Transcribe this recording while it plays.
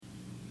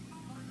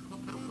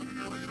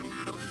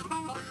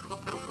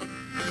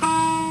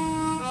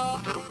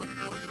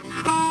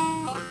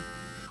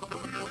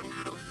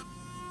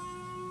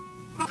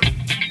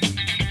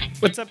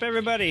What's up,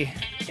 everybody?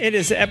 It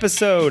is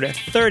episode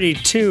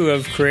 32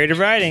 of Creative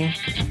Riding.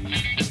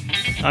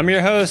 I'm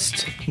your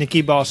host,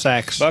 Nikki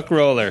Ballsacks, Buck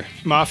Roller,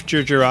 Moff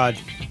Gergerod.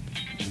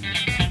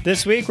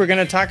 This week, we're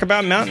going to talk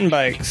about mountain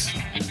bikes.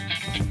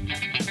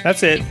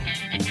 That's it.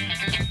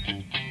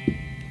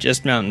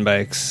 Just mountain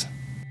bikes.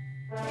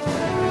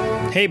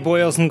 Hey,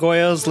 boils and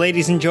goyles,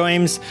 ladies and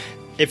joims.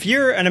 If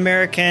you're an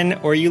American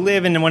or you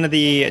live in one of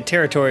the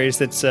territories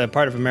that's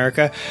part of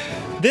America,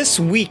 this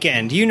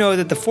weekend, you know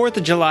that the 4th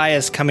of July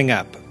is coming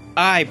up.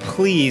 I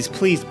please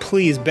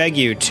beg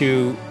you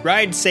to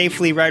ride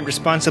safely, ride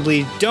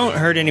responsibly, don't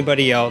hurt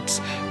anybody else,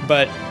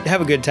 but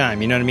have a good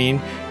time, you know what I mean?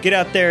 Get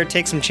out there,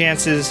 take some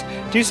chances,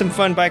 do some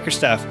fun biker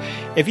stuff.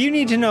 If you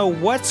need to know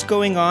what's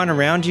going on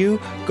around you,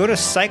 go to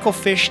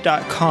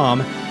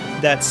cyclefish.com.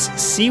 That's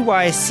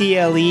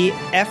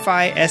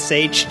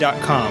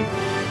CYCLEFISH.com.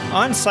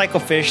 On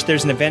Cyclefish,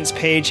 there's an events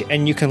page,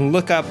 and you can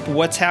look up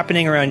what's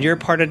happening around your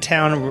part of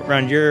town,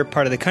 around your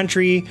part of the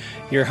country,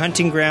 your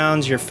hunting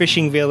grounds, your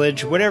fishing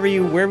village, wherever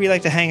you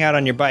like to hang out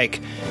on your bike.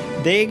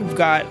 They've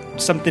got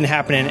something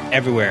happening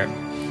everywhere.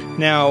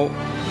 Now,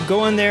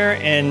 go on there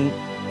and,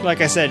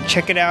 like I said,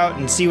 check it out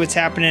and see what's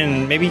happening,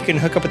 and maybe you can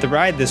hook up with the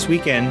ride this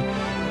weekend.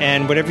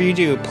 And whatever you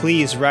do,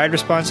 please ride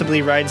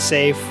responsibly, ride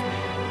safe,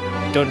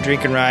 don't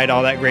drink and ride,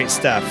 all that great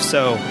stuff.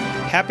 So,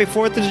 happy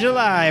 4th of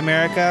July,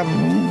 America!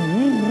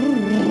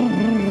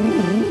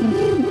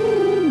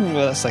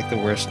 Well, that's like the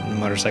worst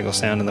motorcycle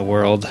sound in the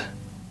world.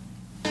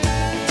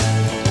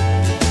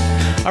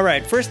 All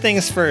right, first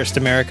things first,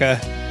 America.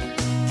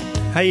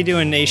 How you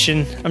doing,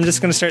 nation? I'm just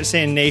going to start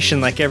saying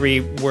nation like every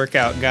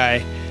workout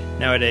guy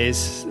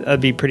nowadays.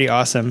 That'd be pretty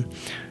awesome.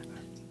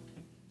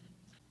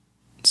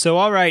 So,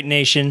 all right,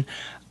 nation.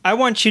 I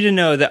want you to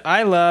know that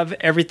I love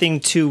everything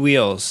two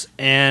wheels,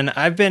 and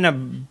I've been a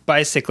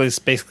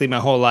bicyclist basically my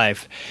whole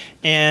life.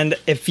 And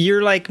if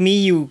you're like me,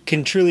 you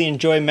can truly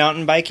enjoy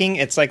mountain biking.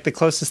 It's like the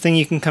closest thing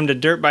you can come to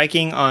dirt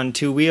biking on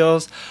two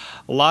wheels.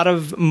 A lot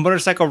of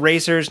motorcycle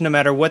racers, no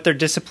matter what their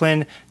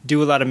discipline,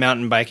 do a lot of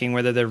mountain biking,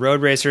 whether they're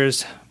road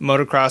racers,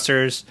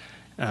 motocrossers,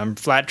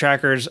 flat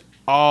trackers,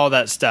 all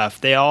that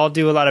stuff. They all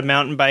do a lot of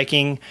mountain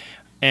biking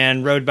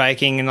and road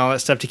biking and all that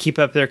stuff to keep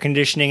up their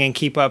conditioning and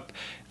keep up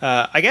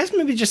I guess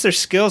maybe just their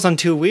skills on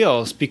two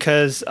wheels,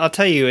 because I'll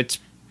tell you,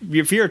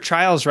 if you're a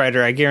trials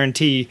rider, I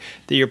guarantee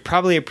that you're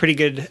probably a pretty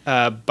good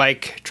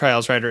bike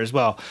trials rider as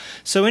well.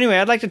 So anyway,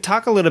 I'd like to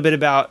talk a little bit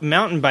about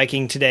mountain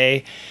biking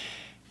today.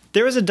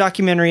 There was a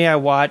documentary I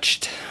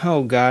watched,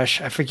 oh gosh,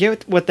 I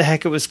forget what the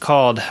heck it was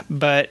called,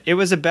 but it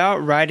was about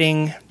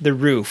riding the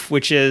Roof,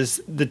 which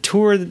is the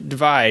Tour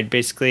Divide,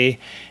 basically.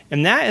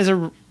 And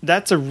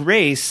that's a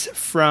race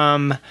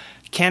from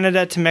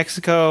Canada to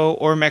Mexico,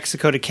 or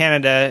Mexico to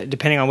Canada,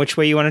 depending on which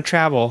way you want to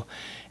travel.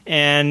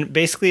 And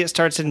basically it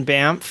starts in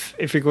Banff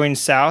if you're going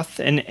south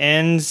and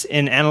ends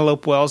in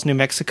Antelope Wells, New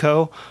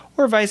Mexico,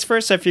 or vice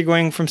versa if you're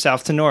going from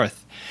south to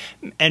north.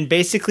 And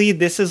basically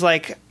this is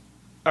like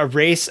a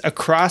race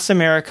across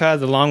America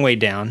the long way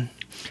down.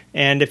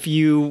 And if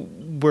you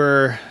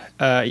were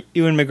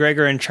Ewan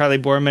McGregor and Charlie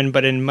Boorman,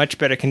 but in much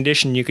better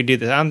condition, you could do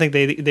this. I don't think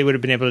they would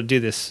have been able to do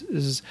this.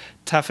 This is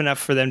tough enough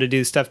for them to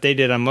do stuff they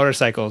did on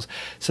motorcycles.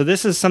 So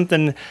this is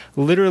something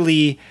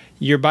literally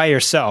you're by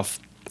yourself.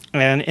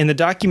 And in the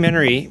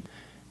documentary,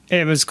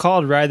 it was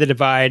called Ride the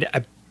Divide.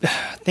 I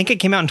think it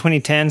came out in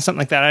 2010, something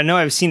like that. I know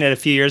I've seen it a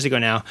few years ago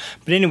now.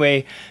 But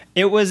anyway,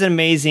 it was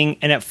amazing,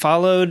 and it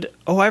followed,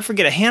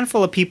 a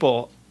handful of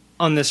people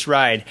on this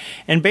ride.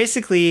 And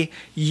basically,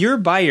 you're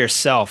by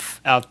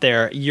yourself out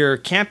there. You're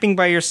camping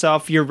by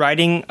yourself. You're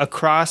riding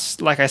across,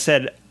 like I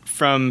said,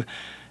 from,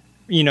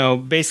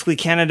 basically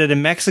Canada to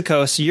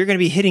Mexico. So you're going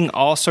to be hitting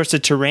all sorts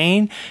of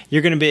terrain.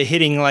 You're going to be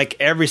hitting like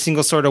every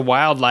single sort of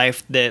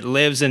wildlife that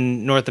lives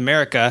in North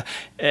America.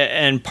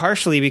 And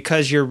partially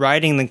because you're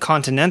riding the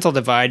Continental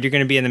Divide, you're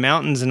going to be in the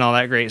mountains and all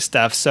that great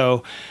stuff.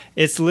 So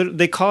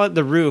they call it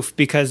the Roof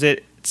because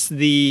it's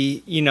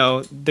the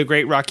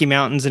Great Rocky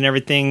Mountains and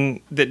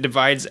everything that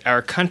divides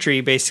our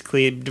country,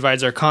 basically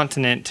divides our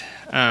continent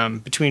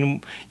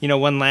between,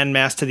 one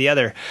landmass to the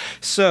other.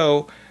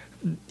 So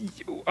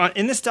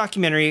in this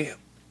documentary,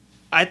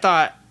 I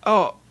thought,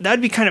 oh,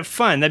 that'd be kind of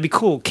fun. That'd be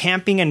cool.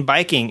 Camping and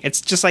biking.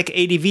 It's just like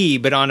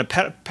ADV, but on a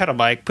pedal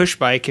bike, push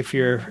bike, if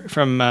you're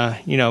from,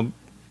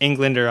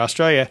 England or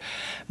Australia.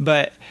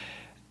 But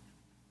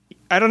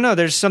I don't know.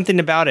 There's something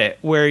about it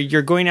where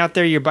you're going out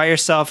there, you're by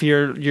yourself,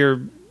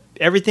 you're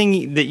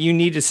everything that you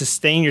need to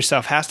sustain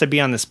yourself has to be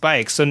on this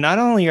bike. So not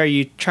only are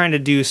you trying to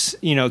do,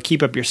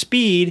 keep up your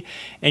speed,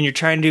 and you're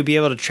trying to be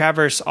able to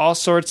traverse all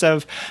sorts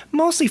of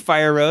mostly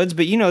fire roads,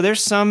 but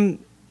there's some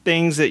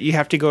things that you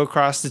have to go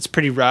across that's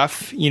pretty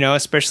rough,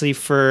 especially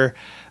for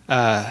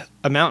a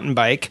mountain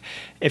bike.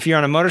 If you're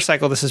on a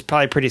motorcycle, this is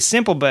probably pretty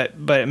simple, but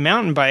a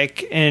mountain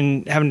bike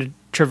and having to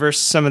traverse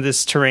some of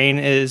this terrain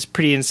is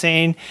pretty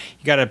insane.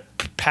 You got to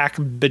pack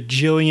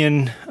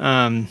bajillion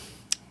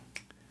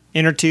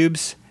inner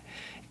tubes.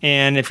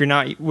 And if you're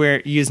not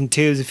using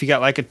tubes, if you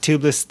got like a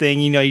tubeless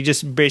thing, you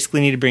just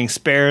basically need to bring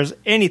spares.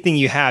 Anything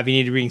you have, you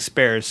need to bring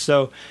spares.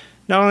 So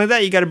not only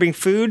that, you got to bring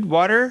food,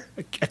 water,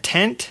 a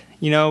tent,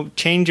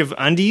 change of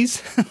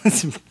undies,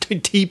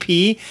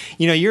 TP.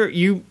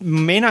 You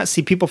may not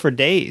see people for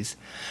days.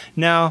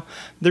 Now,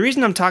 the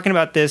reason I'm talking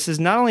about this is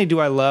not only do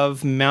I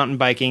love mountain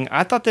biking,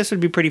 I thought this would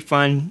be pretty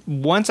fun.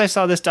 Once I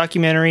saw this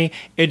documentary,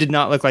 it did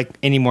not look like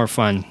any more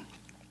fun.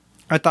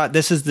 I thought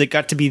this is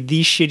got to be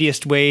the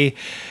shittiest way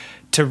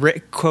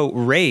to quote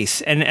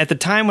race. And at the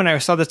time when I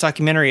saw this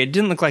documentary, it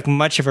didn't look like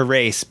much of a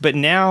race. But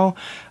now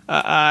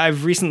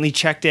I've recently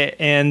checked it,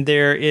 and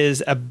there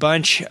is a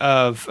bunch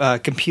of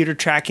computer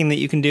tracking that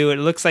you can do. It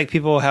looks like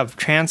people have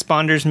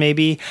transponders.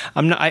 Maybe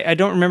I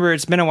don't remember.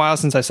 It's been a while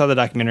since I saw the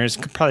documentary. It's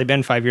probably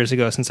been 5 years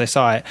ago since I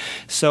saw it.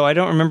 So I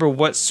don't remember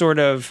what sort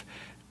of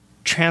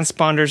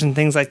transponders and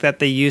things like that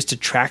they use to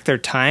track their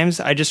times.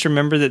 I just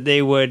remember that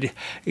they would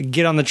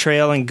get on the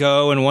trail and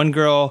go, and one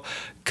girl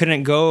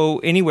couldn't go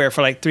anywhere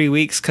for like 3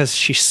 weeks because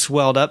she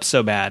swelled up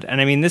so bad. And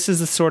I mean, this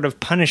is the sort of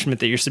punishment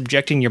that you're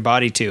subjecting your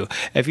body to.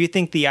 If you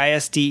think the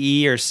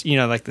ISDE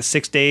or like the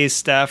 6 days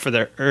stuff or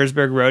the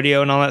Erzberg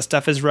Rodeo and all that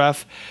stuff is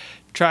rough,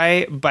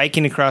 try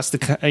biking across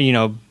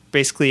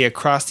basically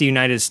across the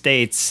United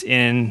States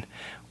in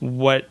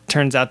what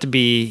turns out to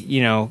be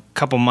a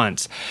couple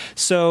months.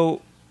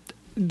 So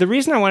the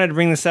reason I wanted to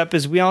bring this up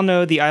is we all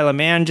know the Isle of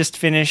Man just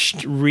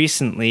finished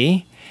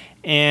recently,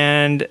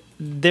 and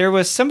there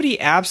was somebody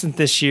absent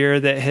this year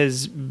that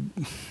has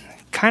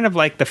kind of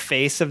like the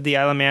face of the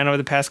Isle of Man over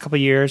the past couple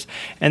of years,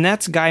 and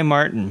that's Guy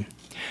Martin.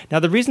 Now,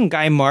 the reason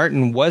Guy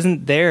Martin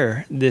wasn't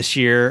there this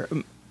year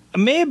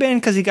may have been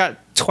because he got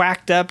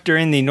twacked up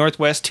during the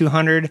Northwest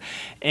 200,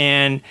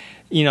 and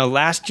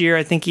last year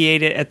I think he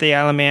ate it at the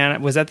Isle of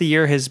Man. Was that the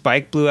year his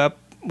bike blew up?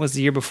 Was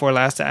the year before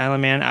last at Isle of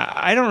Man?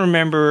 I don't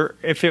remember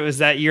if it was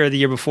that year or the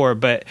year before,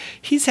 but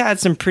he's had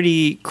some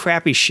pretty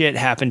crappy shit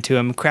happen to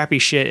him. Crappy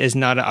shit is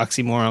not an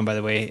oxymoron, by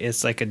the way.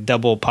 It's like a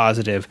double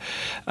positive.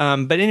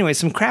 But anyway,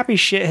 some crappy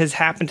shit has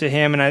happened to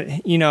him,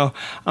 and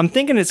I'm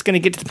thinking it's going to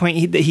get to the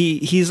point that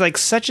he's like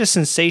such a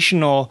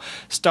sensational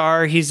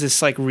star. He's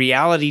this like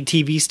reality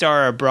TV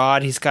star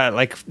abroad. He's got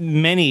like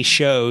many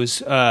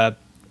shows.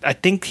 I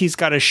think he's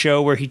got a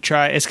show where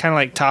it's kind of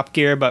like Top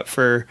Gear, but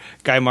for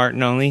Guy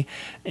Martin only.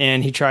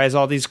 And he tries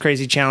all these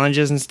crazy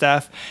challenges and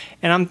stuff.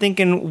 And I'm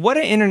thinking, what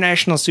an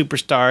international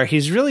superstar.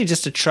 He's really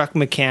just a truck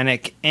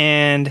mechanic.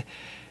 And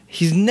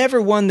he's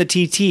never won the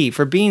TT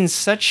for being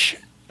such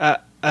a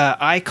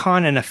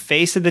icon and a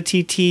face of the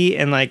TT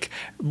and like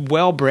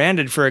well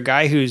branded for a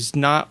guy who's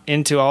not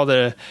into all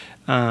the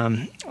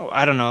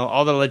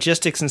all the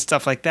logistics and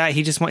stuff like that.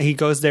 He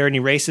goes there and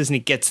he races and he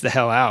gets the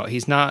hell out.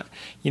 He's not,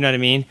 you know what I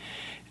mean?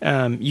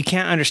 You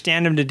can't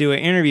understand him to do an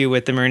interview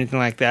with him or anything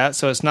like that,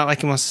 so it's not like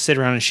he wants to sit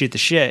around and shoot the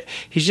shit.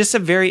 He's just a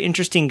very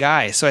interesting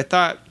guy. So I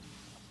thought,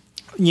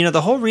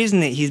 the whole reason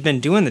that he's been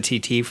doing the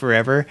TT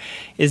forever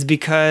is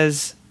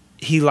because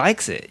he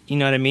likes it. You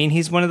know what I mean?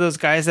 He's one of those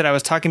guys that I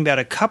was talking about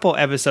a couple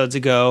episodes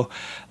ago,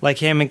 like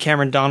him and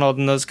Cameron Donald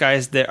and those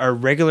guys that are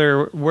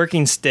regular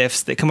working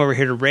stiffs that come over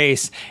here to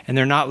race, and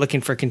they're not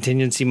looking for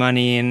contingency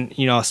money and,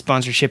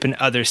 sponsorship in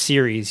other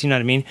series. You know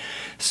what I mean?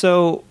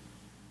 So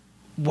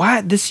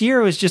this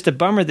year was just a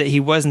bummer that he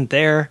wasn't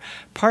there,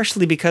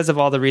 partially because of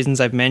all the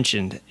reasons I've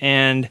mentioned.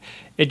 And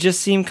it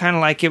just seemed kind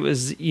of like it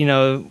was,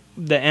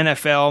 the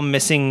NFL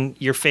missing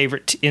your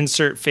favorite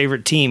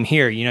team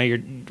here. You're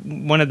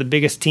one of the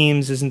biggest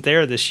teams isn't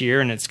there this year,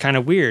 and it's kind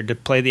of weird to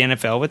play the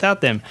NFL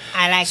without them.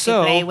 I like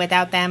to play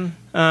without them.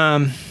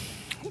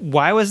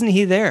 Why wasn't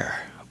he there?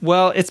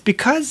 Well, it's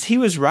because he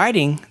was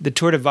riding the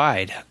Tour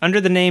Divide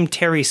under the name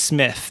Terry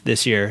Smith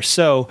this year.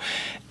 So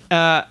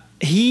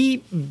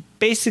he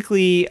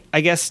basically,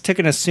 I guess, took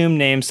an assumed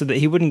name so that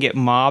he wouldn't get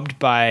mobbed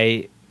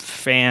by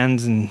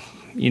fans and,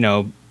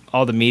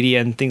 all the media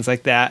and things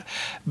like that.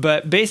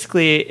 But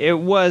basically, it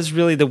was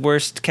really the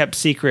worst kept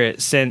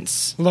secret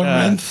since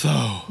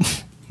Lorenzo.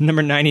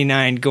 Number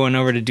 99 going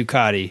over to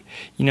Ducati.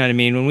 You know what I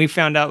mean? When we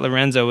found out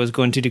Lorenzo was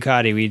going to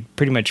Ducati, we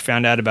pretty much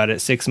found out about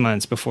it 6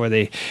 months before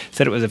they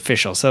said it was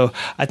official. So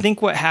I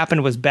think what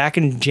happened was back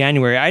in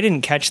January, I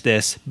didn't catch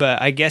this,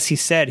 but I guess he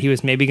said he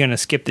was maybe going to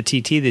skip the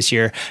TT this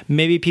year.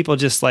 Maybe people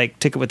just like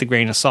took it with a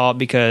grain of salt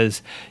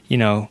because,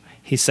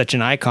 he's such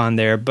an icon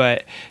there,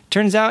 but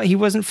turns out he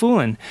wasn't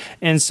fooling.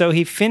 And so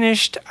he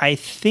finished, I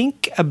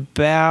think,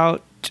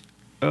 about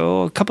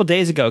a couple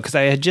days ago, because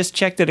I had just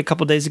checked it a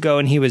couple days ago,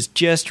 and he was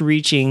just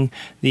reaching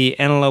the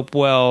Antelope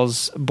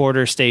Wells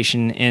border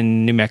station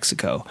in New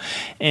Mexico.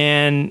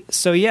 And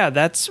so, yeah,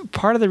 that's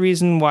part of the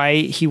reason why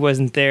he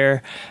wasn't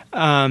there.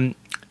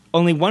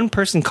 Only one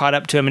person caught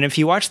up to him, and if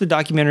you watch the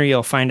documentary,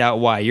 you'll find out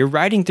why. You're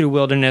riding through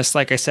wilderness,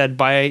 like I said,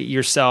 by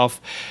yourself.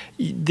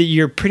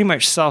 You're pretty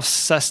much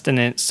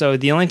self-sustenant, so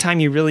the only time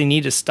you really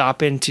need to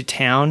stop into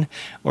town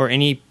or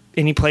any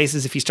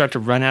places if you start to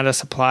run out of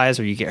supplies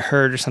or you get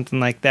hurt or something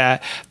like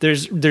that,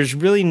 there's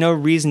really no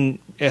reason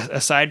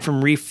aside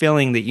from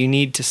refilling, that you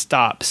need to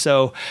stop.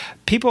 So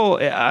people,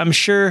 I'm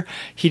sure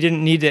he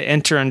didn't need to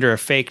enter under a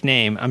fake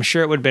name. I'm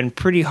sure it would have been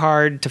pretty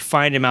hard to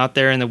find him out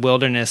there in the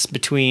wilderness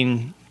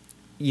between,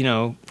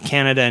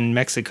 Canada and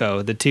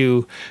Mexico, the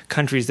two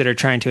countries that are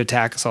trying to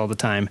attack us all the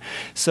time.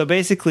 So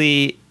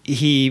basically,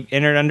 he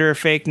entered under a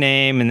fake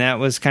name, and that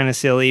was kind of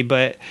silly,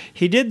 but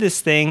he did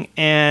this thing,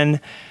 and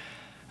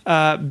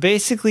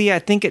basically, I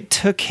think it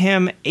took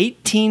him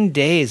 18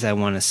 days, I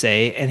want to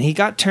say, and he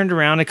got turned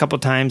around a couple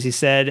times, he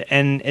said,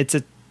 and it's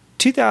a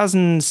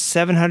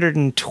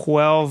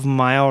 2,712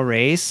 mile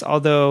race,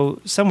 although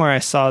somewhere I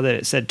saw that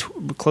it said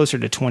closer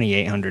to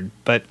 2,800,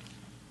 but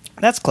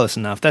that's close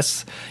enough.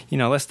 That's,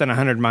 less than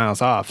 100 miles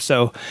off.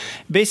 So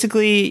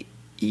basically,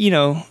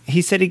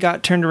 he said he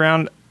got turned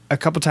around a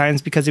couple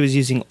times because he was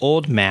using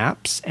old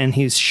maps, and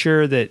he's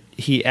sure that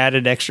he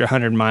added extra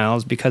 100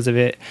 miles because of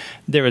it.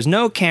 There was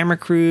no camera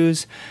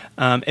crews.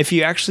 If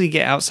you actually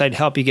get outside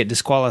help, you get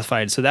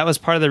disqualified. So that was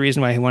part of the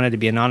reason why he wanted to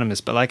be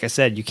anonymous. But like I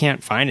said, you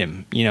can't find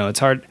him. It's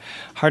hard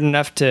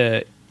enough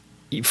to,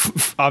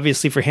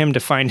 obviously, for him to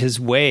find his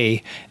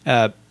way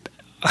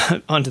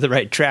onto the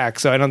right track.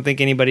 So I don't think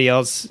anybody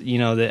else,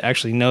 that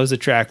actually knows the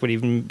track would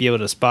even be able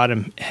to spot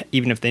him,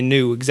 even if they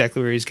knew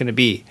exactly where he's going to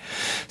be.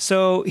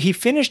 So he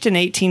finished in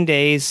 18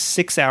 days,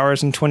 6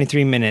 hours and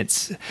 23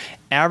 minutes,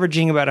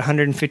 averaging about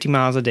 150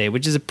 miles a day,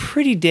 which is a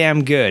pretty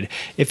damn good.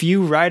 If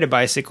you ride a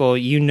bicycle,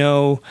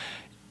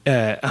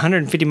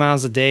 150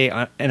 miles a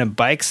day in a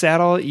bike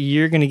saddle,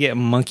 you're going to get a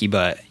monkey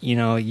butt.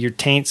 Your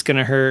taint's going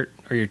to hurt,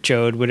 or your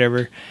chode,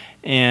 whatever,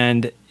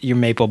 and your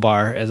maple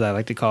bar, as I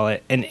like to call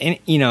it. And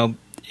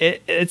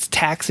it's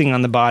taxing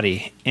on the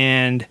body,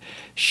 and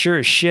sure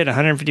as shit,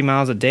 150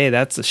 miles a day,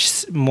 that's a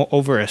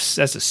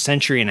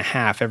century and a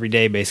half every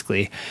day,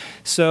 basically.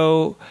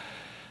 So,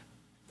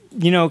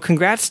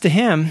 congrats to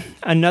him.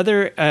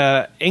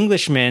 Another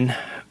Englishman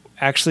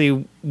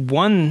actually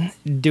won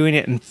doing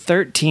it in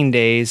 13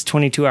 days,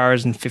 22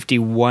 hours and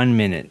 51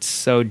 minutes.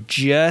 So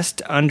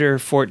just under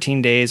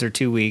 14 days or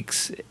 2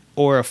 weeks,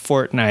 or a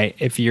fortnight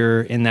if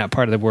you're in that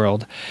part of the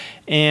world.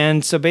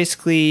 And so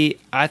basically,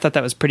 I thought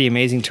that was pretty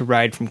amazing to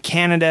ride from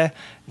Canada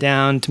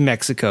down to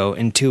Mexico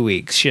in 2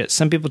 weeks. Shit,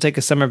 some people take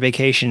a summer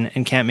vacation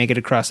and can't make it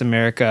across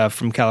America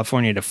from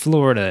California to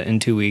Florida in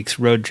 2 weeks,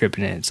 road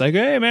tripping it. It's like,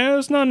 hey man,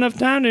 it's not enough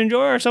time to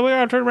enjoy ourselves. We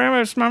gotta turn around.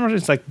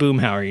 It's like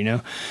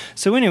Boomhauer,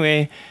 So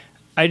anyway,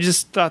 I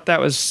just thought that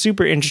was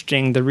super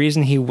interesting. The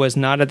reason he was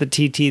not at the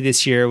TT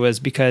this year was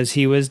because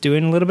he was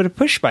doing a little bit of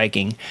push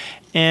biking.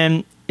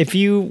 And if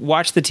you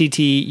watch the TT,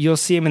 you'll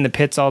see him in the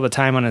pits all the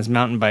time on his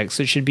mountain bike,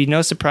 so it should be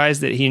no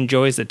surprise that he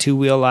enjoys the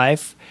two-wheel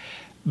life.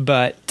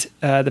 But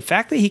the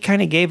fact that he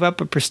kind of gave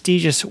up a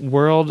prestigious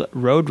world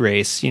road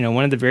race,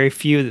 one of the very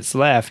few that's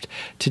left,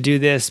 to do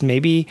this,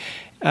 maybe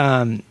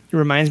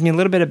reminds me a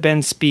little bit of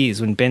Ben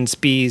Spies, when Ben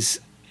Spies,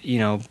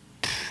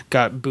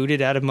 got booted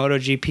out of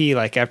MotoGP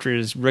like after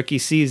his rookie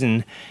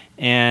season,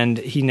 and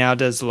he now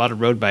does a lot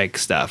of road bike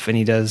stuff, and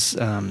he does,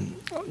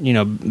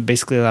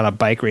 basically a lot of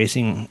bike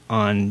racing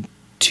on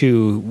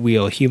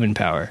two-wheel human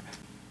power.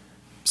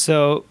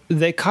 So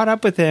they caught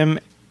up with him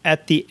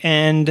at the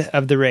end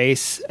of the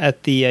race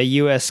at the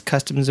U.S.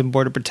 Customs and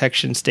Border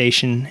Protection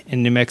Station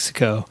in New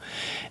Mexico,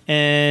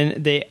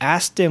 and they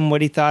asked him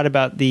what he thought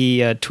about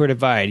the Tour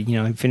Divide.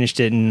 He finished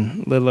it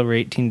in a little over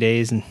 18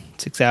 days and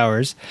 6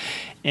 hours,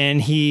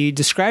 and he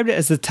described it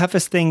as the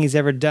toughest thing he's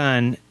ever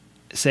done,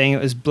 saying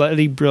it was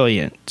bloody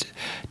brilliant.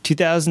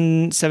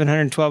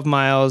 2,712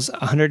 miles,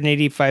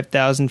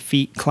 185,000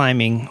 feet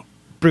climbing,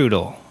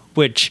 brutal.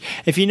 Which,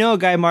 if you know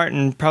Guy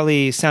Martin,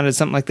 probably sounded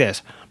something like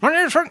this. So,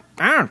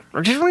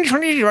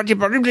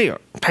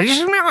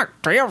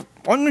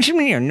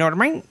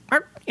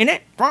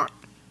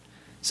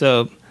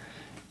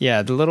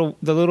 yeah, the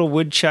little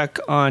woodchuck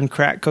on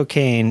crack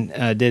cocaine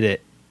did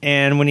it.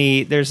 And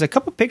there's a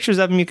couple pictures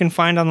of him you can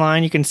find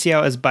online. You can see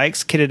how his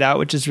bike's kitted out,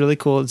 which is really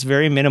cool. It's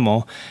very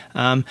minimal.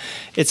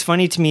 It's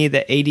funny to me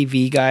that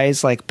ADV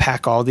guys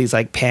pack all these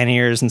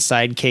panniers and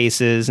side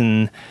cases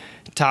and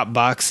top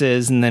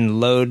boxes, and then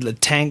load the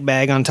tank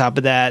bag on top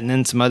of that, and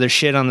then some other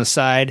shit on the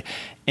side.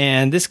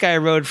 And this guy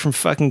rode from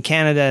fucking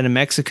Canada to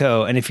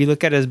Mexico, and if you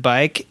look at his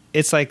bike,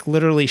 it's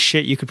literally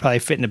shit you could probably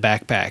fit in a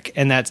backpack,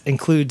 and that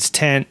includes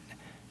tent,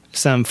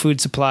 some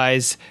food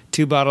supplies,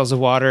 2 bottles of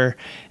water,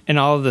 and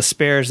all of the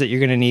spares that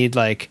you're going to need,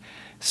 like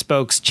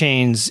spokes,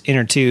 chains,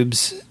 inner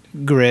tubes,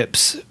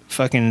 grips,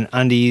 fucking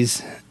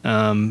undies,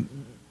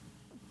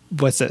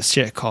 what's that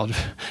shit called?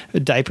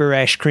 Diaper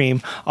rash cream,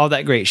 all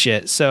that great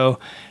shit. So,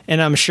 and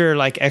I'm sure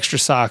extra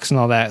socks and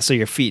all that, so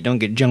your feet don't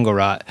get jungle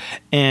rot.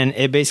 And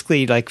it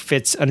basically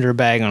fits under a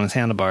bag on his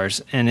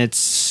handlebars, and it's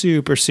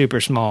super, super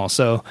small.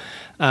 So,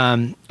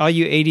 all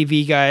you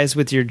ADV guys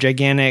with your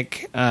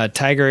gigantic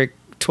Tiger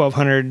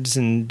 1200s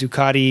and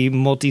Ducati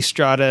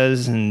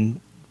Multistradas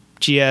and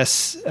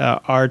GS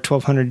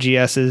R1200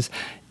 GSs,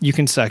 you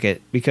can suck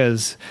it,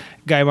 because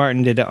Guy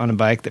Martin did it on a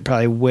bike that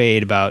probably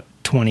weighed about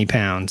 20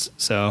 pounds.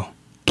 So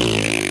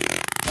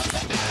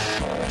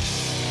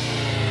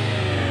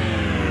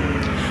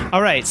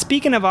All right,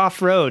 speaking of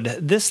off-road,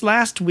 this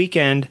last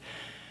weekend,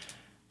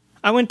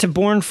 I went to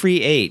Born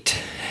Free 8.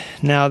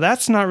 Now,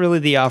 that's not really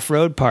the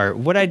off-road part.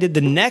 What I did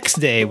the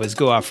next day was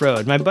go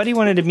off-road. My buddy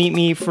wanted to meet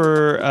me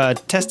for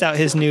test out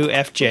his new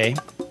FJ,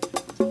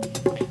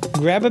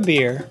 grab a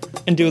beer,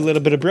 and do a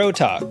little bit of bro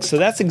talk. So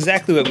that's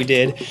exactly what we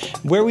did.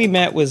 Where we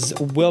met was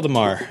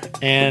Wildomar,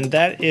 and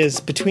that is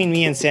between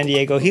me and San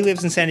Diego. He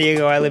lives in San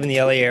Diego, I live in the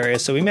LA area,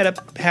 so we met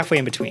up halfway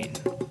in between.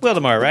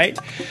 Wildomar, right?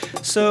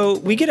 So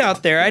we get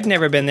out there. I'd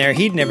never been there.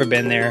 He'd never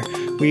been there.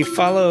 We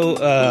follow,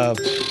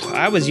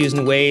 I was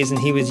using Waze and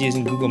he was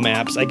using Google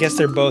Maps. I guess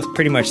they're both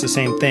pretty much the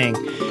same thing.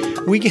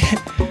 We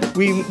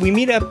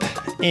meet up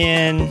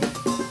in,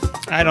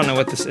 I don't know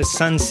what this is,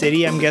 Sun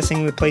City, I'm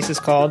guessing the place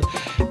is called.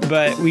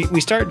 But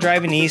we start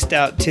driving west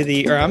out to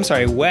the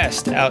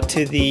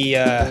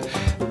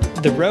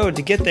road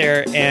to get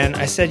there, and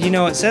I said,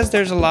 it says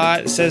there's a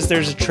lot. It says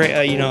there's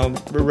a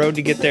road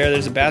to get there.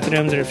 There's a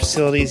bathroom, there's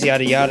facilities,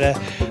 yada yada.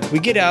 We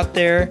get out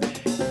there,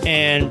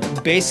 and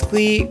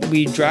basically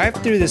we drive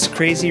through this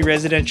crazy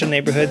residential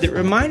neighborhood that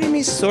reminded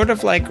me sort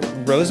of like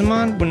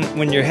Rosamond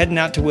when you're heading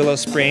out to Willow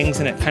Springs,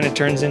 and it kind of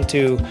turns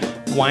into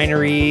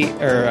winery,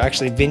 or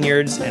actually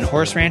vineyards and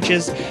horse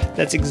ranches.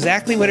 That's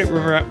exactly what it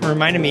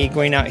reminded me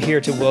going out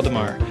here to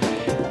Wildomar.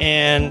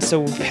 And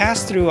so we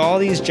passed through all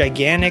these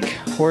gigantic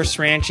horse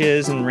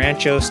ranches and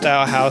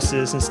rancho-style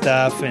houses and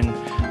stuff, and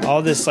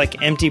all this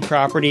like empty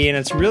property, and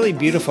it's really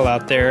beautiful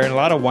out there, and a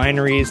lot of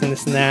wineries and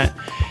this and that.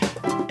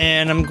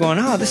 And I'm going,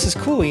 oh, this is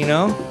cool, We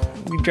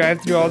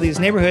drive through all these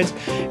neighborhoods,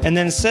 and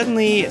then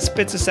suddenly it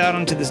spits us out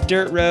onto this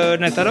dirt road,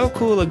 and I thought, oh,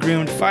 cool, a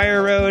groomed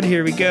fire road,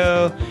 here we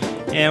go.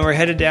 And we're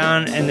headed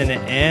down, and then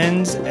it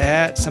ends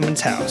at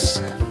someone's house.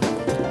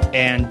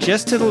 And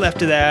just to the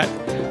left of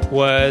that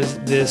was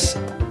this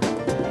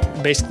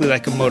basically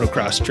like a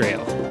motocross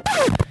trail.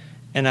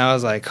 And I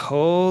was like,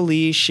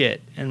 holy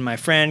shit. And my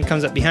friend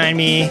comes up behind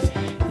me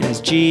in his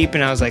Jeep,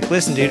 and I was like,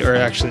 listen, dude, or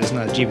actually it's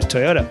not a Jeep, it's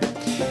Toyota,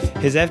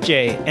 his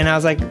FJ. And I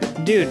was like,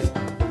 dude,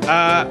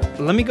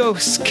 let me go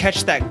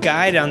catch that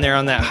guy down there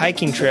on that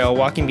hiking trail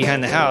walking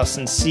behind the house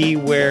and see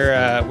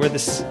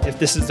if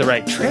this is the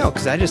right trail,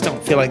 because I just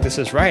don't feel like this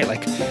is right.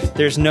 Like,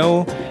 there's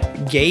no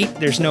gate,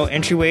 there's no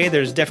entryway,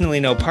 there's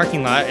definitely no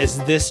parking lot. Is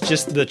this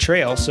just the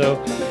trail?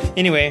 So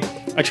anyway,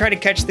 I try to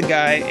catch the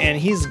guy, and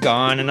he's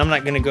gone, and I'm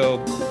not going to go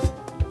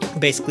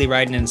basically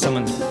riding in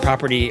someone's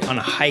property on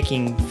a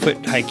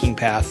foot hiking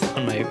path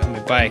on my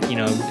bike,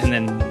 and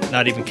then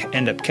not even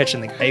end up catching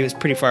the guy. He was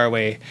pretty far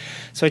away.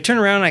 So I turn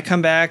around and I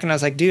come back, and I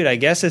was like, dude, I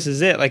guess this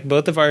is it. Like,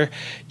 both of our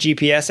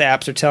GPS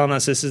apps are telling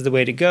us this is the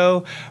way to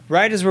go.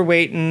 Right as we're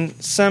waiting,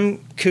 some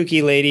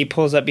kooky lady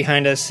pulls up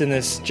behind us in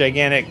this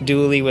gigantic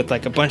dually with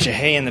like a bunch of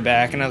hay in the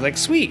back, and I was like,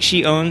 sweet,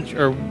 she owns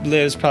or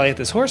lives probably at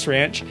this horse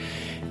ranch.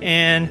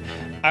 And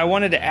I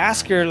wanted to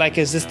ask her, like,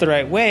 is this the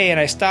right way? And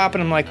I stop,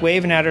 and I'm like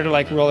waving at her to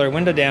like roll her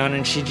window down,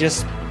 and she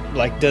just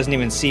like doesn't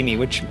even see me,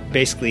 which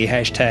basically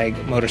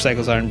hashtag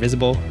motorcycles are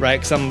invisible, right?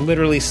 Because I'm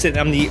literally sitting,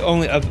 I'm the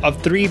only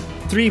of three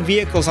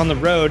vehicles on the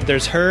road.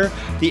 There's her,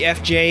 the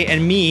FJ,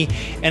 and me,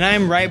 and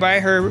I'm right by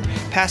her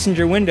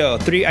passenger window.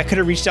 I could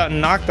have reached out and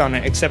knocked on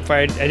it, except for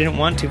I didn't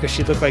want to, because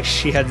she looked like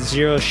she had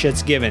zero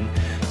shits given.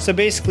 So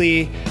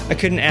basically I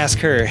couldn't ask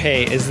her,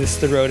 hey, is this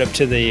the road up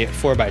to the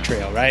 4x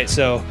trail, right?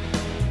 So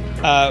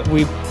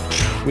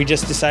we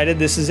just decided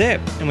this is it,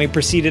 and we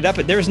proceeded up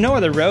it. There's no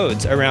other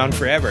roads around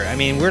forever. I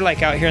mean, we're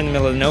like out here in the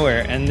middle of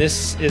nowhere, and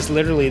this is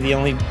literally the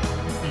only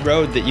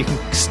road that you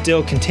can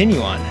still continue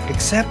on,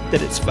 except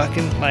that it's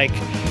fucking like,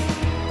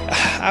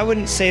 I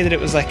wouldn't say that it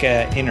was like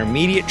a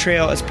intermediate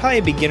trail. It's probably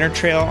a beginner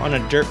trail on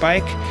a dirt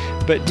bike,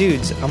 but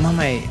dudes, I'm on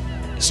my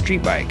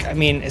street bike. I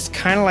mean, it's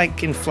kind of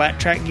like in flat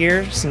track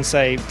gear, since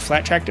I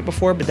flat tracked it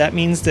before, but that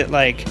means that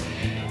like,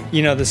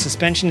 the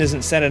suspension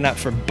isn't set enough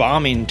for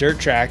bombing dirt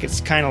track.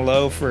 It's kind of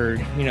low for,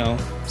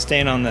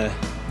 staying on the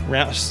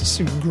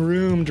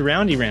groomed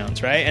roundy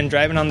rounds, right? And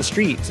driving on the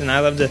streets. And I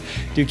love to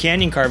do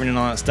canyon carving and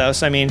all that stuff.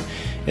 So, I mean,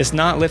 it's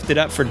not lifted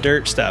up for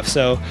dirt stuff.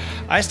 So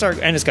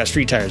and it's got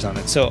street tires on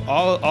it. So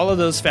all of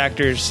those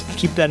factors,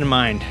 keep that in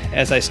mind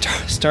as I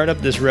start up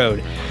this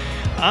road.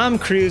 I'm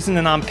cruising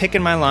and I'm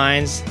picking my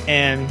lines,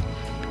 and,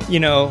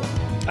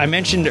 I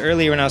mentioned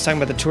earlier when I was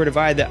talking about the Tour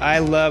Divide that I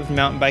love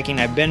mountain biking.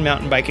 I've been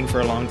mountain biking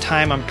for a long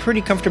time. I'm pretty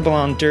comfortable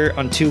on dirt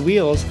on two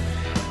wheels,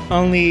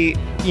 only,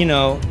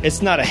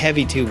 it's not a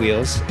heavy two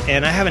wheels,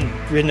 and I haven't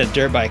ridden a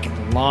dirt bike in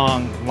a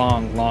long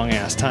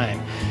ass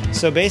time.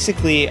 So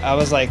basically I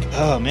was like,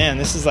 oh man,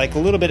 this is like a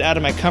little bit out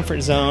of my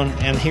comfort zone,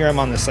 and here I'm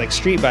on this like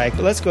street bike,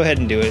 but let's go ahead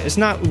and do it. It's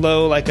not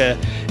low like a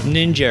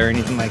Ninja or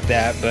anything like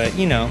that, but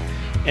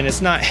and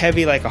it's not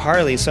heavy like a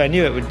Harley, so I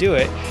knew it would do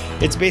it.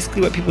 It's basically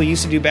what people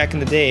used to do back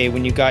in the day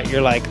when you got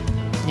your like,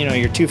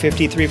 your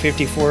 250,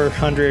 350,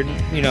 400,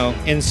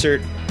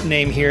 insert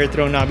name here,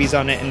 throw knobbies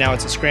on it, and now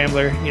it's a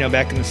scrambler,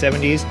 back in the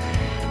 70s.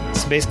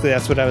 So basically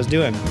that's what I was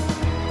doing.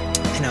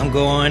 And I'm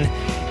going,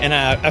 and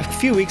a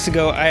few weeks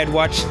ago I had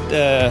watched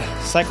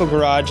Cycle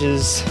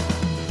Garage's,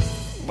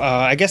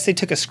 I guess they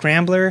took a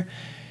scrambler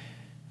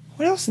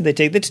what else did they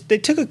take? They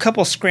took a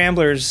couple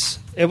scramblers.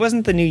 It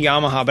wasn't the new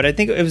Yamaha, but I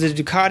think it was a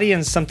Ducati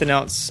and something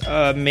else.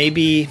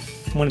 Maybe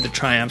one of the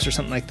Triumphs or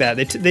something like that.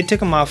 They took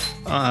them off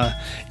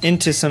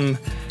into some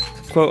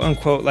quote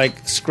unquote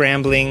like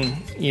scrambling,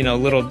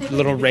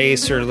 little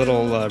race or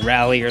little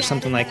rally or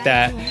something like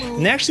that.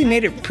 And they actually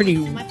made it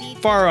pretty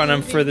far on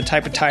them for the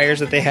type of tires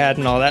that they had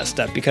and all that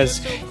stuff,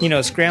 because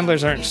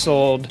scramblers aren't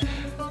sold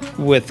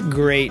with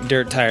great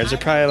dirt tires. They're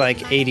probably like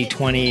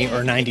 80-20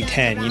 or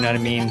 90-10, you know what I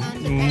mean?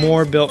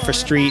 More built for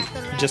street,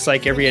 just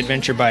like every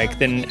adventure bike,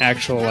 than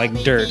actual like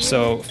dirt.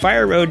 So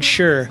fire road,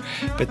 sure,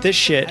 but this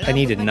shit I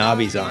needed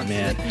knobbies on,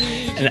 man.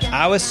 And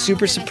I was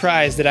super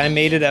surprised that I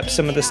made it up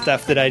some of the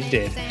stuff that I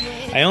did.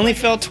 I only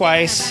fell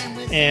twice,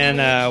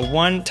 and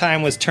one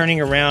time was turning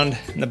around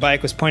and the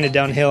bike was pointed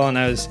downhill and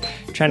I was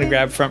trying to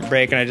grab front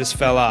brake and I just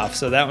fell off.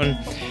 So that one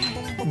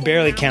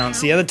barely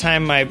counts. The other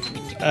time my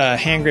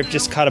hand grip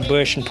just caught a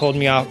bush and pulled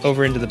me off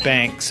over into the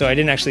bank, so I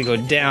didn't actually go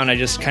down. I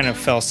just kind of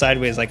fell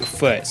sideways like a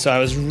foot. So I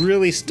was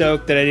really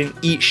stoked that I didn't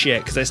eat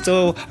shit, because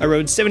I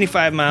rode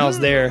 75 miles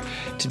there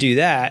to do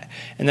that,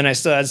 and then I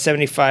still had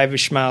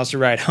 75-ish miles to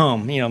ride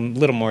home, a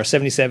little more,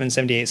 77,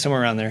 78,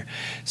 somewhere around there.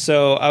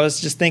 So I was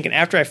just thinking,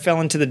 after I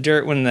fell into the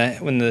dirt when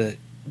the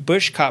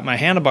bush caught my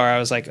handlebar, I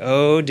was like,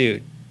 oh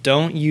dude,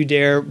 don't you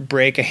dare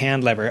break a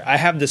hand lever. I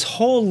have this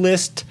whole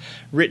list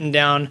written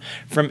down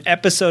from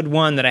episode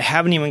 1 that I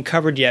haven't even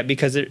covered yet,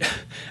 because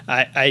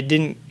I've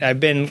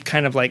been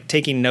kind of like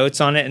taking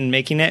notes on it and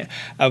making it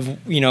of,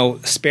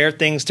 spare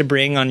things to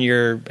bring on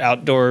your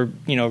outdoor,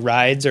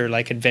 rides or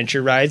like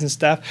adventure rides and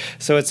stuff.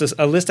 So it's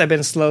a list I've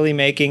been slowly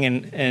making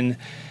and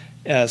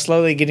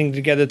slowly getting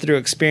together through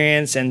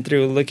experience and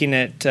through looking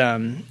at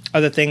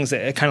other things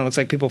that it kind of looks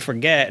like people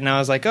forget. And I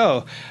was like,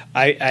 oh,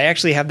 I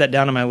actually have that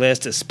down on my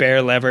list as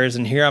spare levers.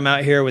 And here I'm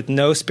out here with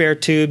no spare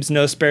tubes,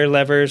 no spare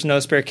levers, no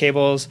spare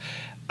cables.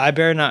 I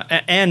better not,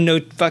 and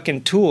no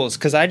fucking tools,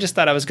 because I just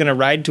thought I was going to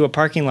ride to a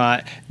parking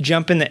lot,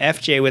 jump in the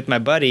FJ with my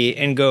buddy,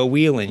 and go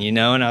wheeling,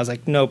 And I was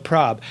like, no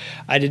prob.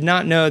 I did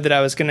not know that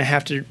I was going to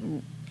have to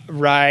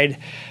ride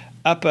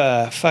up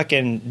a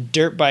fucking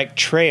dirt bike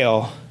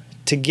trail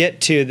to get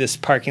to this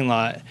parking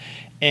lot,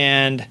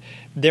 and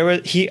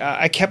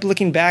I kept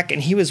looking back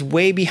and he was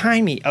way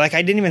behind me. Like,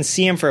 I didn't even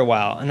see him for a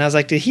while, and I was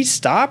like, did he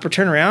stop or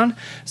turn around?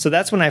 So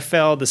that's when I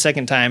fell the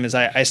second time, is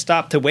I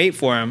stopped to wait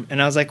for him,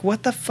 and I was like,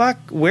 what the fuck,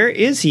 where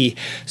is he?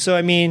 So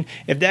I mean,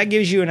 if that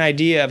gives you an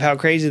idea of how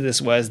crazy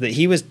this was, that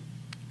he was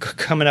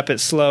coming up it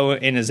slow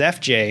in his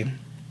FJ,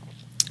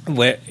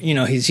 where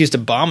he's used to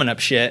bombing up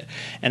shit,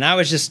 and I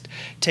was just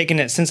taking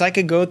it, since I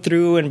could go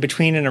through and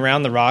between and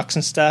around the rocks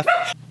and stuff.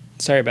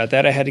 Sorry about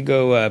that. I had to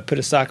go put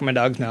a sock in my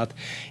dog's mouth.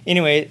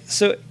 Anyway,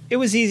 so it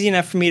was easy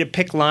enough for me to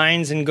pick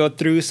lines and go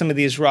through some of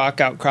these rock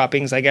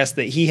outcroppings, I guess,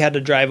 that he had to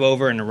drive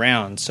over and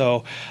around.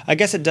 So I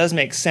guess it does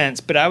make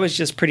sense, but I was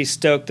just pretty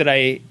stoked that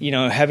I,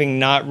 having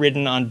not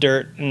ridden on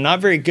dirt, and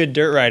not very good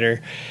dirt rider,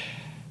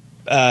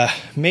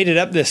 made it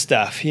up this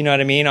stuff, you know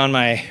what I mean, on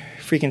my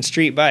freaking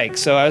street bike.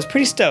 So I was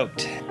pretty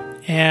stoked.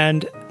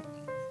 And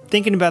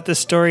thinking about this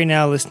story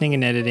now, listening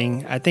and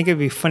editing, I think it'd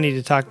be funny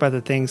to talk about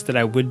the things that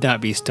I would not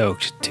be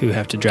stoked to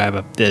have to drive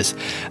up this.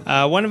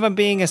 One of them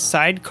being a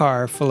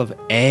sidecar full of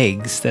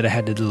eggs that I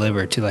had to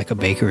deliver to like a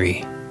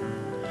bakery.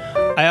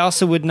 I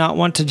also would not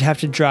want to have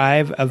to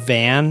drive a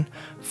van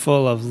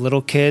full of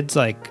little kids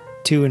like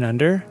 2 and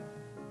under.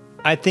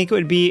 I think it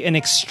would be an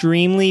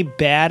extremely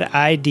bad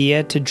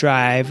idea to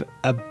drive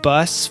a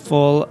bus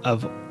full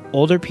of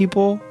older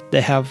people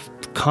that have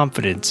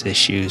confidence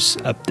issues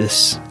up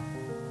this.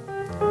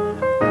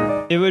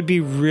 It would be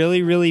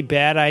really, really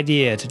bad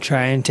idea to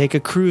try and take a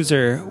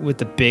cruiser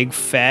with a big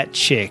fat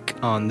chick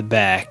on the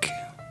back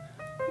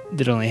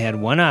that only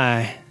had one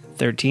eye,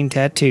 13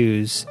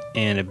 tattoos,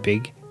 and a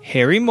big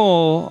hairy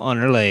mole on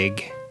her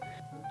leg.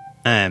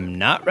 I'm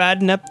not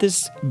riding up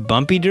this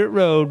bumpy dirt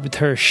road with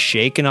her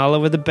shaking all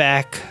over the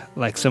back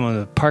like some of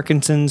the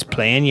Parkinsons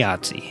playing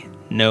Yahtzee.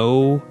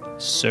 No,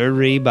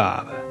 sirree,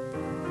 Bob.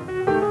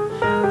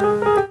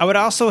 I would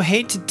also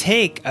hate to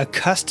take a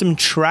custom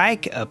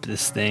trike up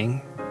this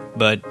thing,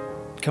 but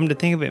come to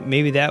think of it,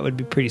 maybe that would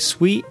be pretty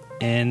sweet,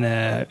 and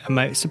I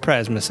might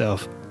surprise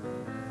myself.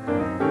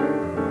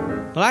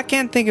 Well, I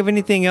can't think of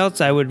anything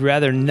else I would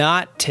rather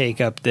not take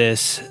up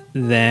this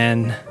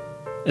than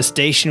a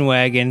station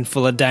wagon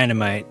full of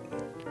dynamite.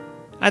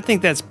 I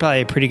think that's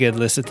probably a pretty good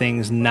list of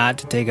things not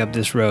to take up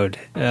this road.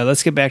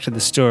 Let's get back to the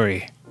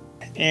story.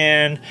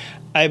 And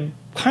I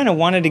kind of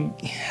wanted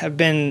to have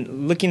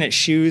been looking at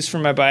shoes for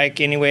my bike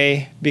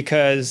anyway,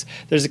 because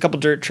there's a couple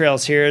dirt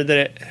trails here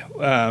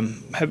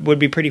that would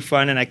be pretty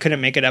fun, and I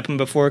couldn't make it up them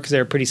before because they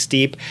were pretty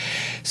steep.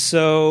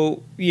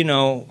 So,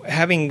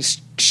 having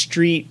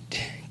street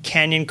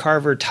Canyon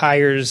Carver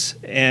tires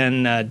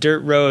and dirt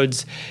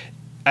roads,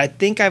 I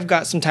think I've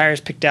got some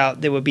tires picked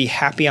out that would be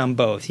happy on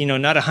both.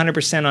 Not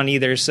 100% on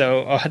either,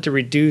 so I'll have to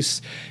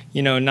reduce,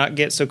 not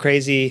get so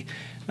crazy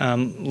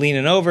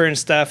leaning over and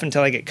stuff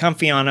until I get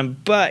comfy on them,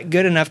 but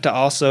good enough to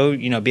also,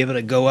 be able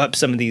to go up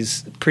some of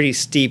these pretty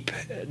steep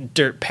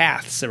dirt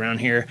paths around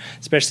here,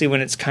 especially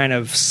when it's kind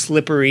of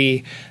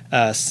slippery,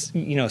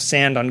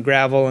 sand on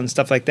gravel and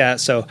stuff like that.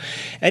 So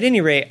at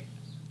any rate,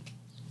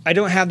 I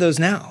don't have those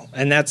now.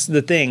 And that's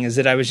the thing, is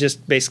that I was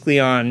just basically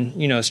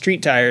on,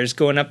 street tires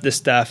going up this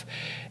stuff,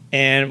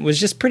 and was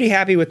just pretty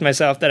happy with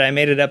myself that I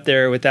made it up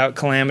there without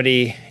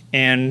calamity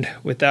and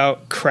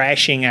without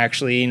crashing,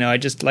 actually. I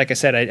just, like I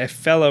said, I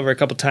fell over a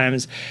couple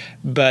times,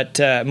 but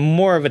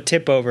more of a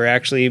tip over,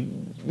 actually,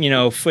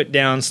 foot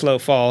down, slow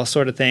fall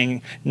sort of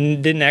thing.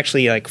 Didn't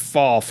actually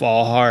fall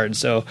hard.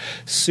 So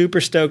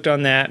super stoked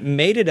on that.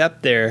 Made it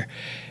up there.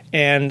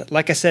 And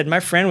like I said,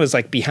 my friend was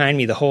behind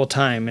me the whole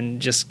time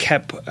and just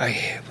kept,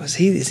 is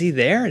he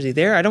there? Is he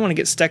there? I don't want to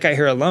get stuck out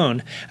here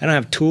alone. I don't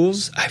have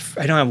tools.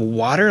 I don't have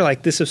water.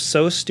 This is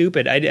so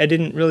stupid. I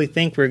didn't really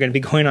think we were going to be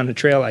going on a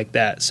trail like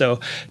that. So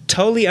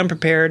totally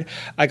unprepared.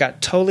 I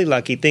got totally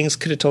lucky. Things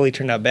could have totally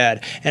turned out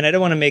bad. And I don't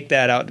want to make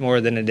that out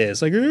more than it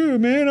is. Oh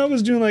man, I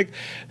was doing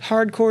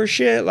hardcore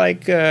shit.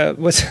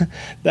 What's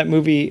that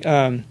movie?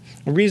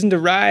 Reason to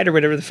Ride, or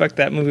whatever the fuck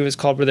that movie was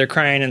called, where they're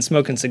crying and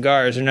smoking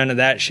cigars, or none of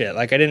that shit.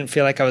 I didn't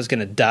feel like I was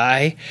going to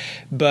die,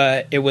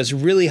 but it was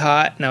really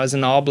hot, and I was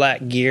in all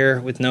black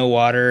gear with no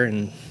water,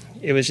 and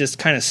it was just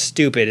kind of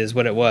stupid is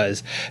what it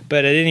was.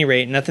 But at any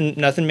rate,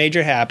 nothing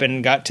major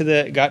happened. Got to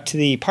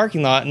the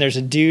parking lot, and there's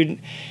a dude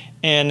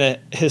and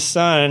his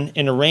son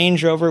in a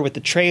Range Rover with the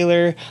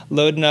trailer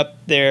loading up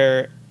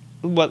their,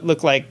 what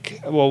looked like,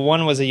 well,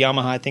 one was a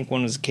Yamaha, I think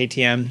one was a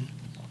KTM.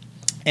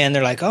 And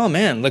they're like, oh,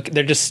 man, look,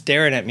 they're just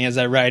staring at me as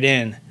I ride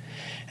in.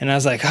 And I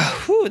was like,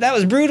 oh, whew, that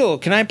was brutal.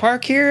 Can I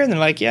park here? And they're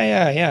like,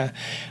 yeah.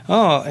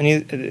 Oh, and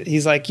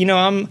he's like,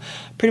 I'm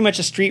pretty much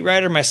a street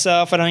rider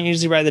myself. I don't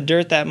usually ride the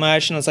dirt that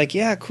much. And I was like,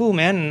 yeah, cool,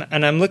 man.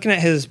 And I'm looking at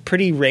his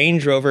pretty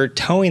Range Rover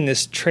towing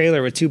this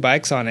trailer with 2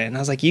 bikes on it. And I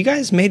was like, you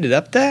guys made it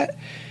up that?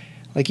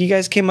 You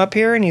guys came up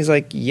here? And he's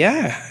like,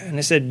 yeah. And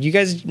I said, you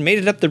guys made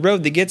it up the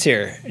road that gets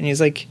here? And he's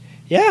like,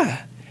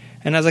 yeah.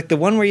 And I was like, the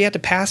one where you had to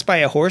pass by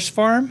a horse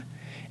farm?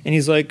 And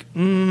he's like,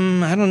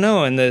 I don't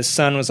know. And the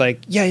son was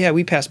like, yeah,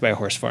 we passed by a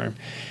horse farm.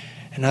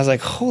 And I was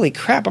like, holy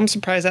crap, I'm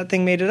surprised that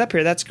thing made it up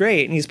here. That's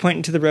great. And he's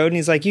pointing to the road, and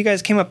he's like, you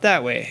guys came up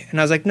that way. And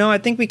I was like, no, I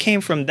think we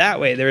came from that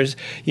way. There was,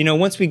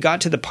 once we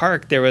got to the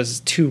park, there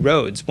was 2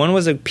 roads. One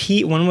was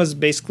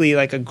basically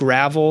a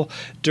gravel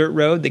dirt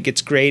road that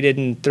gets graded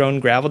and thrown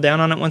gravel down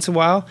on it once in a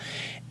while.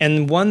 And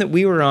the one that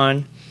we were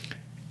on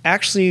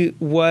actually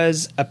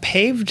was a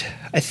paved,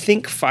 I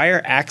think,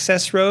 fire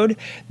access road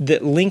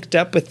that linked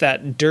up with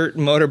that dirt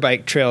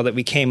motorbike trail that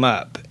we came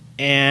up.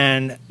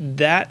 And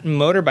that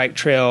motorbike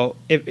trail,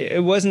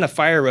 it wasn't a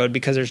fire road,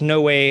 because there's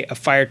no way a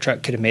fire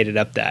truck could have made it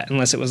up that,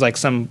 unless it was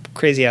some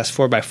crazy-ass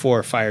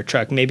 4x4 fire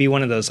truck, maybe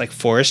one of those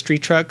forestry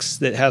trucks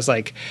that has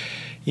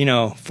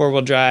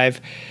 4-wheel drive.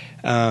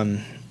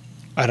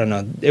 I don't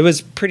know. It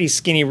was pretty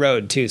skinny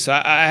road too, so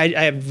I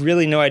have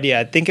really no idea.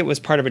 I think it was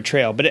part of a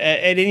trail. But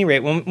at any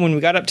rate, when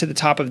we got up to the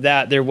top of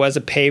that, there was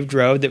a paved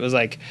road that was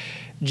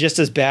just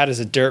as bad as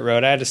a dirt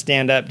road. I had to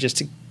stand up just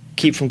to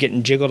keep from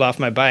getting jiggled off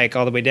my bike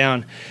all the way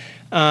down.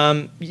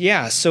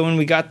 So when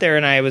we got there,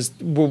 and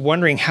we're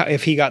wondering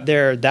if he got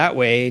there that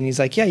way, and he's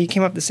like, yeah, you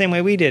came up the same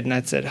way we did. And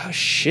I said, oh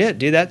shit,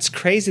 dude, that's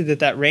crazy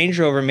that Range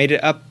Rover made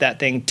it up that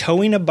thing,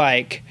 towing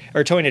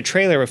a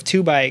trailer with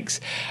 2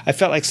 bikes. I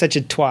felt like such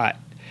a twat.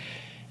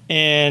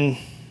 And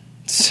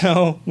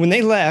so when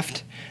they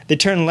left, they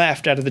turned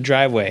left out of the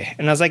driveway.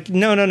 And I was like,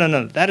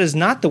 no. That is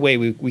not the way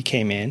we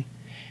came in.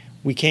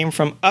 We came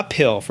from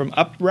uphill, from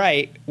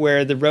upright,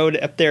 where the road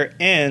up there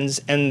ends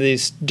and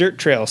these dirt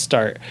trails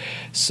start.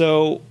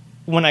 So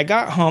when I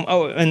got home,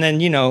 and then,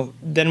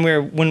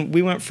 when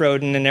we went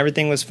froden and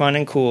everything was fun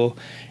and cool,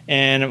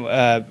 and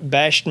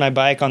bashed my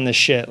bike on the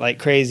shit like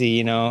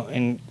crazy,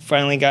 and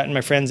finally got in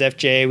my friend's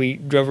FJ. We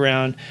drove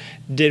around,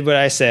 did what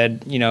I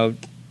said,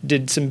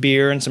 did some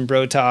beer and some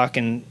bro talk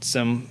and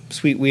some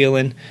sweet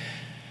wheeling.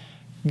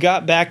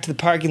 Got back to the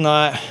parking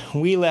lot.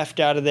 We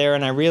left out of there,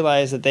 and I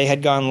realized that they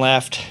had gone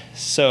left,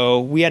 so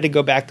we had to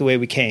go back the way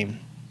we came.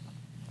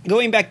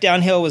 Going back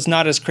downhill was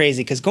not as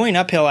crazy, because going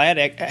uphill, I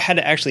had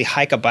to actually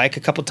hike a bike a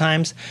couple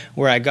times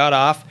where I got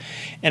off,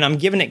 and I'm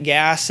giving it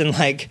gas, and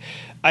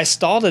I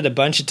stalled it a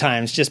bunch of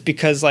times just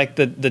because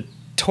the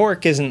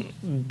torque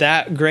isn't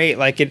that great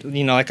like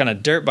on a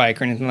dirt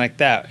bike or anything like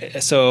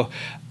that. So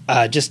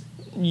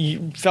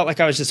you felt like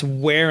I was just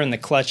wearing the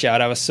clutch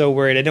out. I was so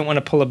worried. I didn't want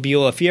to pull a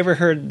Buell. If you ever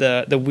heard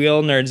the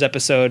Wheel Nerds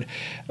episode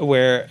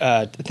where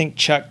I think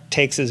Chuck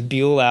takes his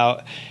Buell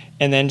out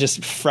and then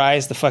just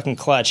fries the fucking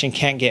clutch and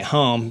can't get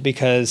home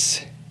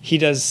because he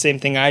does the same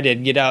thing I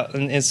did, get out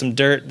in some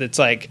dirt that's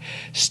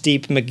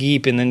steep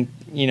McGeep, and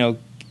then,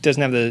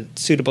 doesn't have the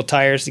suitable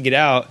tires to get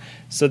out.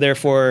 So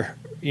therefore,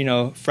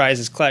 fries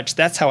his clutch.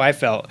 That's how I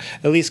felt,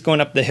 at least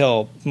going up the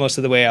hill most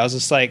of the way. I was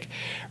just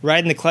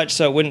riding the clutch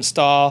so it wouldn't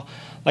stall,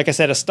 like I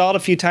said, I stalled a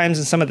few times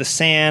in some of the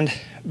sand,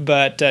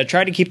 but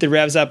tried to keep the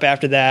revs up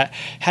after that.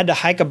 Had to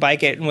hike a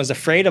bike it and was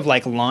afraid of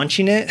like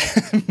launching it,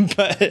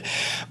 but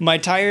my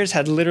tires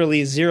had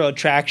literally zero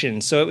traction.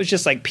 So it was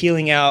just like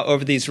peeling out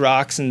over these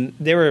rocks, and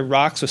there were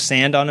rocks with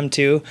sand on them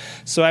too.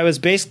 So I was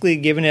basically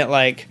giving it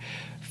like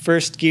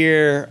first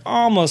gear,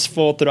 almost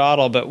full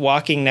throttle, but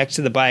walking next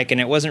to the bike, and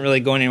it wasn't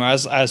really going anywhere.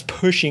 I was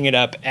pushing it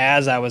up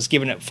as I was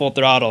giving it full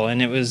throttle,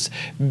 and it was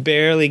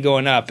barely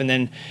going up. And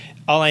then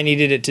all I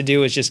needed it to do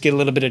was just get a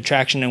little bit of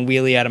traction and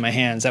wheelie out of my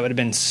hands. That would have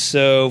been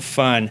so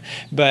fun.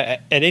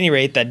 But at any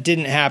rate, that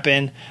didn't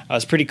happen. I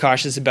was pretty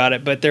cautious about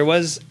it. But there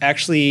was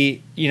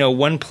actually,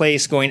 one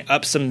place going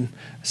up some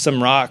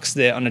rocks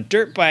that on a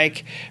dirt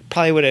bike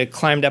probably would have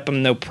climbed up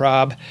them no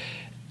prob.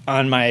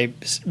 On my,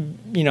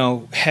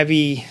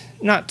 heavy,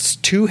 not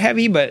too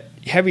heavy, but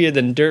heavier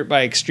than dirt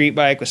bike, street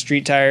bike with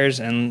street tires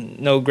and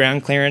no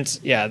ground clearance.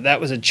 Yeah,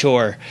 that was a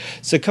chore.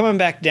 So coming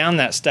back down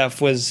that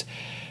stuff was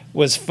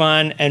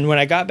fun. And when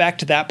I got back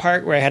to that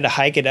part where I had to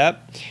hike it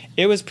up,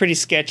 it was pretty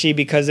sketchy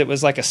because it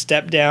was like a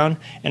step down.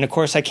 And of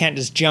course I can't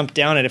just jump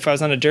down it. If I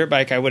was on a dirt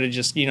bike, I would have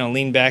just,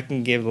 leaned back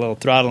and gave it a little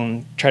throttle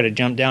and try to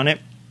jump down it.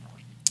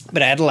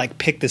 But I had to like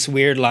pick this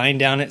weird line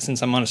down it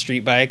since I'm on a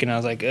street bike. And I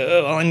was like,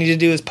 oh, all I need to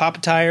do is pop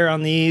a tire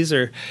on these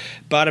or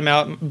bottom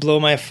out, blow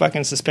my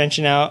fucking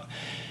suspension out,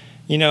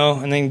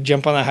 and then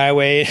jump on the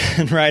highway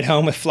and ride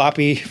home with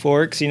floppy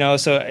forks,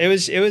 So it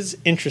was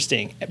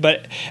interesting.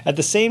 But at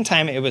the same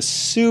time, it was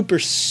super,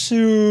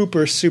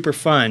 super, super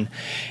fun.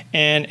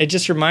 And it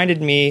just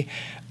reminded me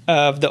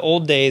of the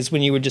old days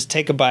when you would just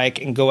take a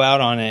bike and go out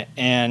on it.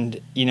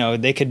 And,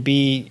 they could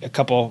be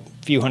a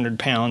few hundred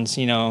pounds,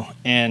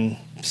 and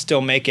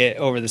still make it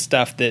over the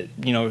stuff that,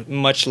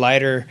 much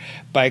lighter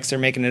bikes are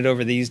making it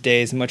over these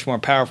days, much more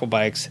powerful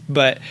bikes.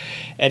 But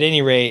at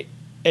any rate,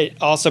 it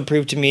also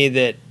proved to me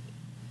that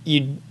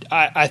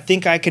I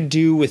think I could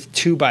do with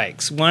two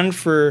bikes, one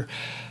for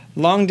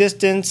long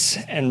distance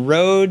and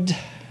road,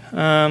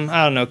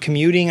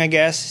 commuting, I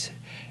guess,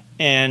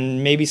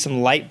 and maybe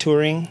some light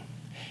touring,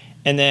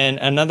 and then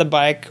another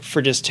bike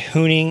for just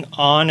hooning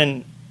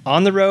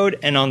on the road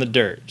and on the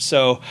dirt.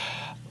 So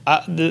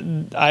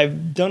I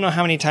don't know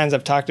how many times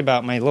I've talked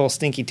about my little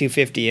stinky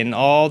 250 and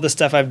all the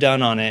stuff I've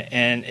done on it,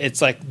 and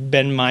it's like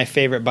been my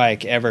favorite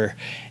bike ever.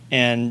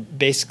 And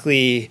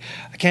basically,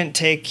 I can't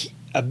take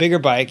a bigger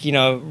bike.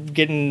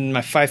 Getting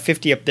my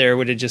 550 up there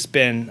would have just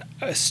been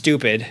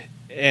stupid,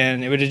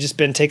 and it would have just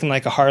been taking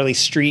like a Harley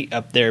Street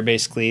up there,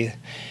 basically.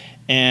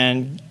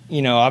 And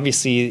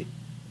obviously,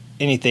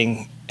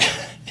 anything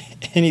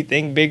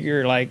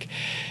bigger like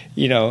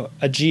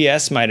a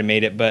GS might have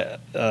made it, but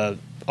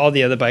all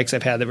the other bikes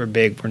I've had that were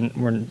big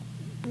were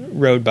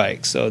road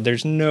bikes. So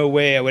there's no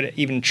way I would have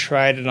even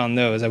tried it on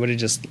those. I would have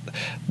just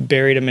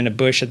buried them in a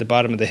bush at the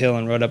bottom of the hill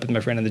and rode up with my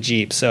friend in the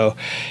Jeep. So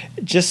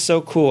just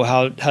so cool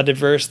how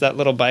diverse that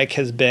little bike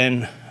has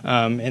been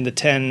in the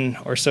 10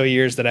 or so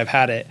years that I've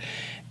had it.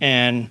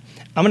 And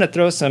I'm going to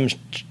throw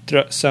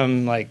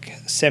some like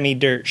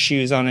semi-dirt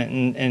shoes on it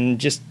and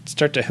just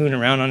start to hoon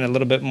around on it a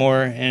little bit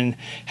more and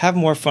have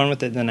more fun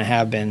with it than I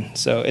have been.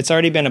 So it's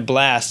already been a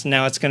blast.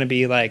 Now it's going to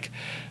be like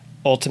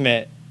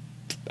ultimate,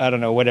 I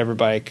don't know, whatever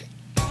bike.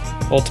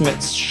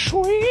 Ultimate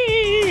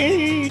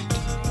sweet.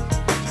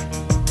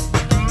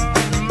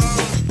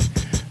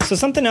 So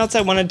something else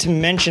I wanted to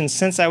mention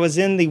since I was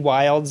in the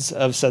wilds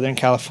of Southern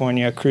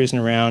California cruising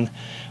around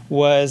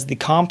was the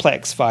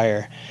Complex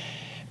fire.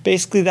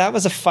 Basically, that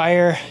was a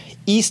fire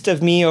east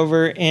of me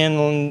over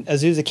in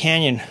Azusa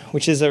Canyon,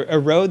 which is a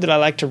road that I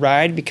like to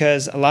ride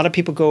because a lot of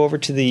people go over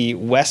to the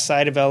west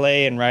side of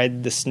LA and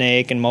ride the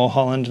Snake and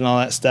Mulholland and all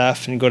that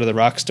stuff and go to the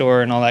Rock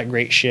Store and all that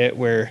great shit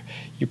where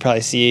you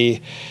probably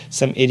see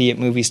some idiot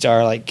movie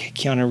star like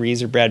Keanu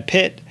Reeves or Brad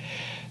Pitt.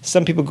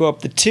 Some people go up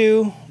the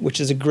 2, which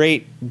is a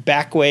great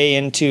back way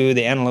into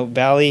the Antelope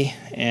Valley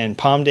and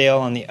Palmdale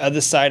on the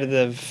other side of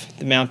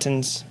the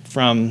mountains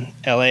from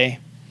LA.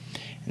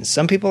 And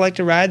some people like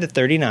to ride the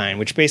 39,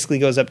 which basically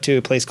goes up to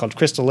a place called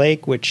Crystal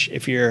Lake, which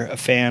if you're a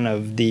fan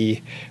of the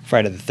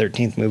Friday the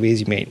 13th movies,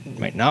 you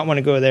might not want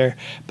to go there.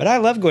 But I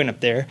love going up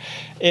there.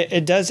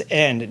 It does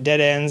end. It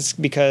dead ends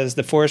because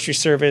the Forestry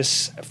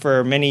Service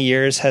for many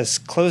years has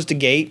closed a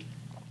gate.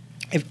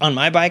 If on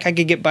my bike I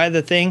could get by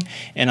the thing,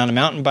 and on a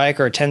mountain bike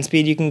or a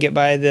 10-speed you can get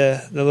by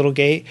the little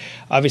gate.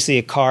 Obviously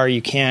a car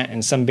you can't,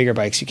 and some bigger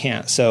bikes you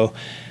can't. So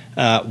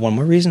one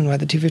more reason why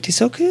the 250 is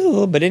so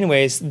cool. But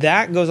anyways,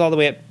 that goes all the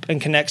way up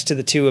and connects to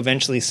the 2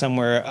 eventually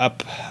somewhere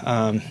up,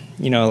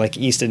 like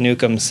east of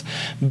Newcomb's.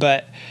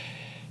 But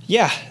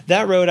yeah,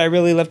 that road I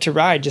really love to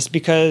ride just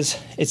because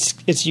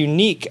it's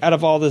unique out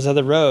of all those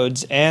other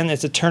roads, and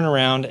it's a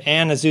turnaround,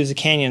 and Azusa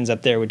Canyon's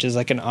up there, which is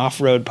like an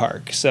off-road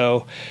park.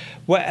 So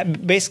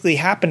what basically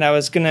happened, I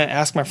was going to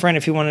ask my friend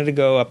if he wanted to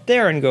go up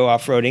there and go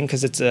off-roading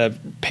because it's a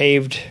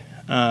paved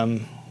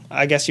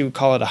I guess you would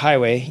call it a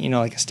highway,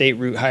 like a state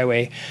route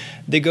highway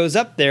that goes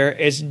up there.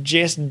 It's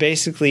just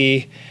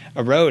basically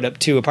a road up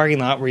to a parking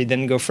lot where you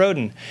then go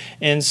Froden.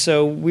 And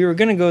so we were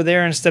going to go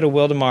there instead of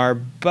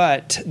Wildemar,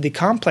 but the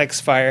complex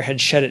fire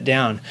had shut it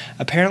down.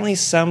 Apparently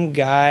some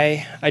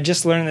guy, I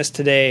just learned this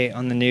today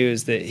on the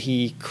news, that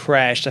he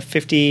crashed, a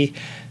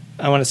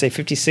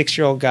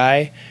 56-year-old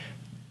guy.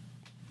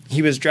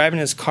 He was driving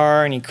his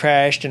car and he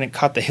crashed and it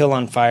caught the hill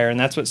on fire, and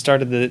that's what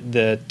started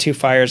the two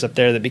fires up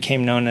there that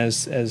became known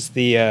as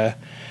the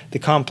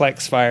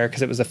complex fire,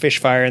 because it was a fish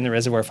fire and the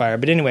reservoir fire.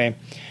 But anyway,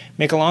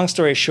 make a long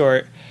story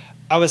short,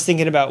 I was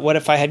thinking about what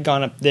if I had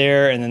gone up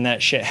there and then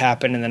that shit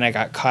happened and then I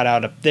got caught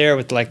out up there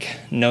with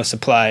no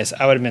supplies.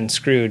 I would have been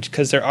screwed,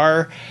 because there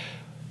are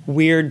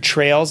weird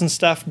trails and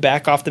stuff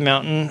back off the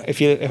mountain.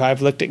 If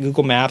I've looked at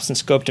Google Maps and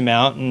scoped them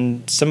out,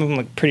 and some of them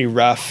look pretty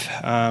rough,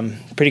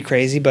 pretty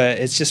crazy, but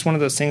it's just one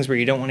of those things where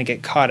you don't want to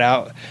get caught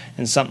out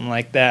in something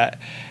like that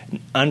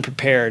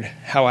unprepared.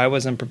 How I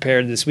was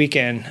unprepared this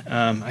weekend,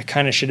 I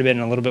kind of should have been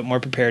a little bit more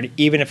prepared,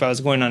 even if I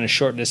was going on a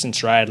short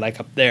distance ride like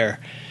up there,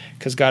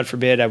 because God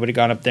forbid I would have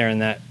gone up there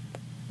and that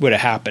would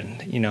have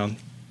happened.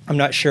 I'm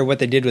not sure what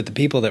they did with the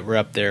people that were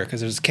up there, because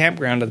there's a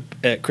campground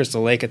at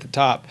Crystal Lake at the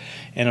top,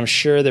 and I'm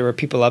sure there were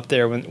people up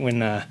there when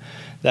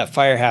that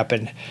fire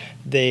happened.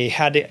 They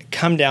had to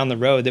come down the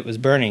road that was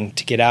burning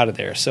to get out of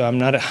there. So I'm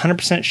not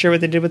 100% sure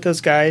what they did with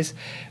those guys,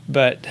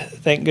 but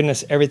thank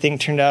goodness everything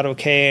turned out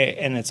okay,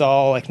 and it's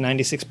all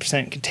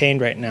 96%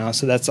 contained right now,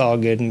 so that's all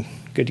good and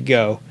good to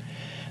go.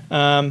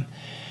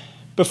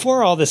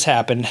 Before all this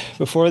happened,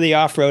 before the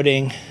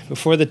off-roading,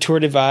 before the Tour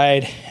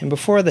Divide, and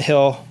before the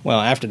hill,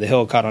 after the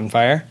hill caught on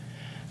fire,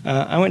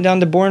 I went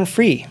down to Born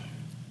Free.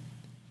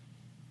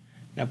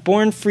 Now,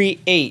 Born Free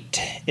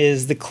 8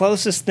 is the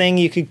closest thing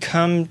you could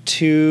come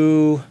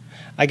to,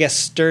 I guess,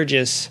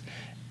 Sturgis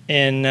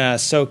in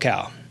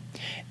SoCal.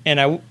 And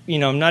I'm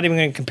not even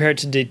going to compare it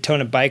to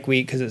Daytona Bike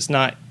Week, because it's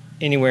not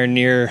anywhere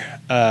near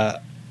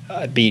a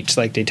beach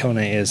like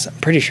Daytona is. I'm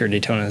pretty sure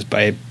Daytona is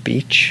by a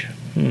beach.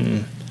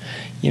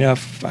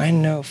 I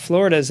know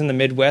Florida's in the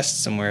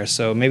Midwest somewhere,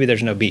 so maybe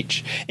there's no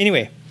beach.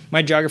 Anyway,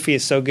 my geography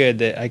is so good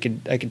that I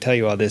could tell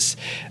you all this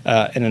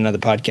in another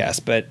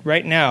podcast. But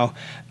right now,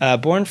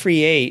 Born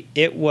Free 8,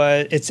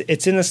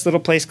 it's in this little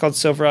place called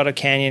Silverado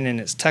Canyon,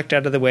 and it's tucked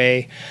out of the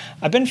way.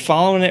 I've been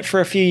following it for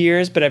a few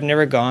years, but I've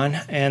never gone.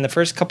 And the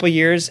first couple of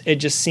years, it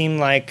just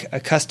seemed like a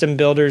custom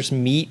builder's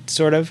meet,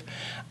 sort of.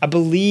 I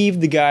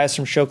believe the guys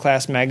from Show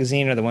Class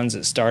Magazine are the ones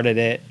that started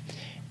it.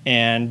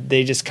 And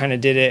they just kind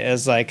of did it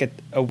as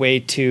a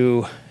way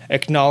to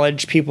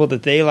acknowledge people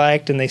that they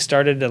liked, and they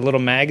started a little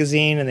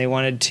magazine, and they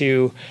wanted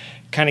to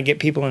kind of get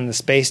people in the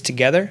space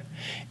together.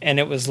 And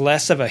it was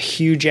less of a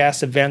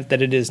huge-ass event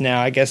that it is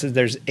now. I guess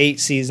there's 8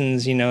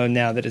 seasons,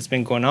 now that it's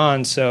been going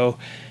on. So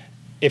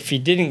if you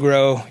didn't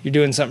grow, you're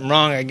doing something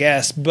wrong, I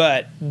guess.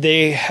 But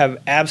they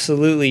have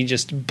absolutely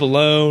just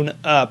blown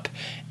up,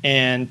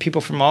 and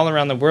people from all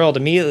around the world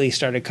immediately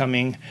started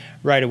coming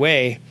right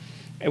away,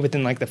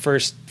 within the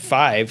first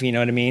 5, you know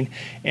what I mean?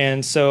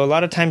 And so a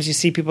lot of times you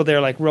see people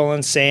there like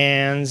Roland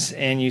Sands,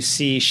 and you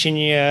see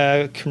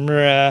Shinya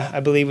Kimura,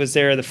 I believe, was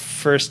there the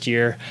first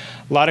year.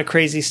 A lot of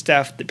crazy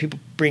stuff that people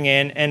bring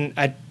in, and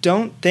I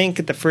don't think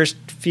at the first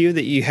few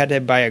that you had to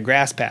buy a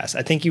grass pass.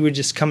 I think you would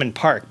just come and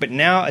park. But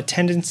now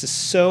attendance is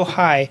so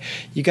high,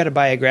 you got to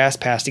buy a grass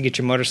pass to get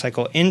your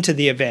motorcycle into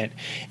the event.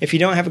 If you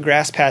don't have a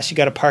grass pass, you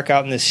got to park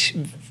out in this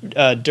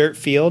dirt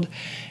field.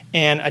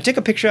 And I took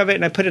a picture of it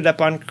and I put it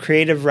up on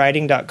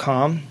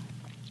creativewriting.com.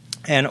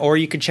 Or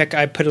you could check,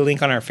 I put a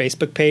link on our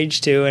Facebook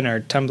page too, and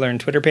our Tumblr and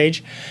Twitter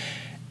page.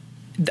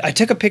 I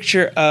took a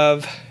picture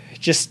of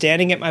just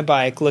standing at my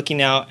bike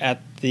looking out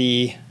at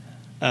the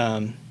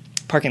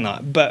parking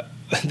lot. But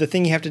the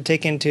thing you have to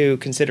take into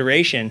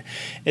consideration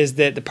is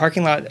that the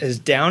parking lot is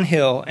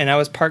downhill, and I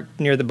was parked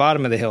near the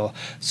bottom of the hill.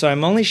 So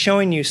I'm only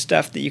showing you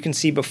stuff that you can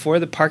see before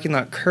the parking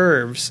lot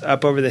curves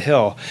up over the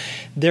hill.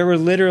 There were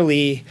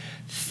literally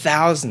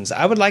thousands.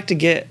 I would like to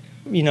get,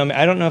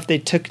 I don't know if they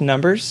took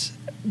numbers.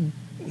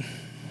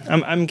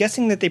 I'm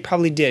guessing that they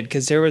probably did,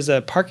 because there was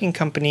a parking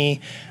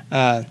company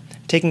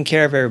taking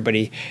care of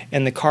everybody,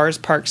 and the cars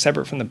parked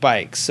separate from the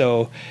bikes.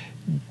 So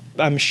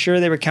I'm sure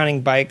they were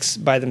counting bikes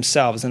by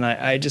themselves, and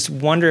I just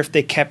wonder if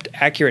they kept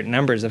accurate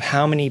numbers of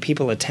how many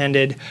people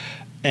attended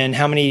and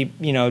how many,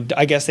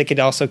 I guess they could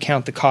also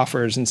count the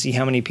coffers and see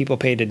how many people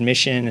paid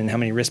admission and how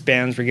many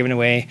wristbands were given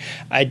away.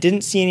 I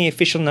didn't see any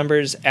official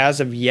numbers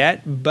as of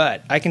yet,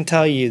 but I can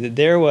tell you that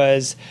there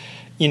was,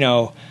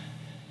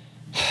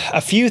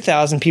 a few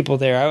thousand people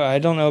there. I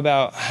don't know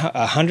about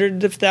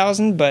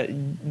 100,000, but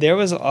there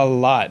was a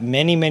lot,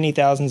 many, many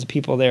thousands of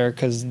people there,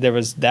 because there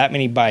was that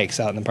many bikes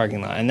out in the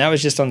parking lot. And that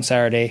was just on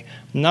Saturday.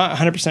 I'm not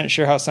 100%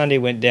 sure how Sunday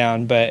went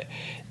down, but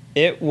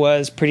it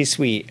was pretty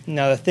sweet.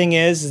 Now, the thing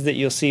is that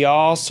you'll see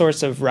all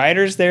sorts of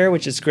riders there,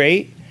 which is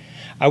great.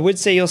 I would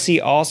say you'll see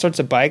all sorts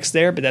of bikes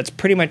there, but that's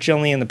pretty much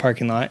only in the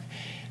parking lot.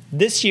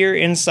 This year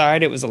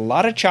inside, it was a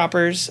lot of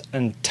choppers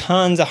and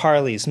tons of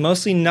Harleys,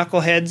 mostly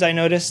knuckleheads, I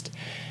noticed.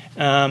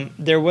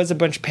 There was a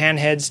bunch of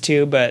panheads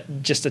too,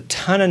 but just a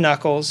ton of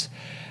knuckles.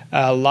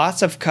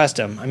 Lots of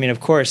custom. I mean, of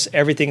course,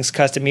 everything's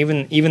custom.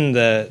 Even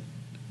the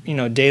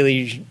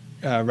daily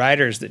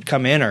riders that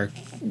come in are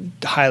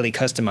highly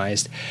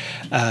customized.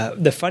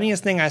 The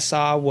funniest thing I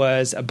saw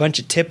was a bunch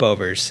of tip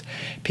overs.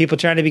 People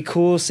trying to be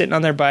cool, sitting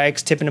on their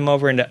bikes, tipping them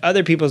over into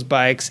other people's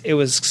bikes. It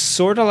was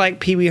sort of like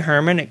Pee Wee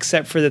Herman,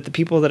 except for that the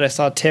people that I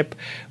saw tip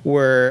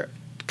were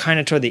kind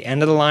of toward the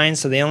end of the line,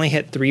 so they only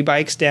hit 3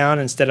 bikes down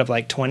instead of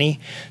like 20.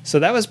 So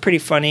that was pretty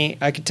funny.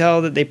 I could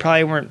tell that they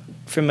probably weren't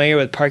familiar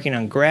with parking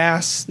on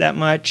grass that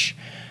much.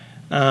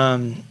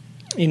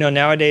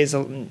 Nowadays,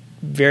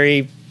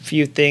 very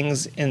few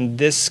things in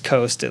this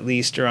coast, at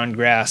least, are on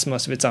grass.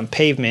 Most of it's on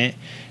pavement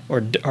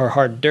or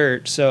hard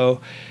dirt.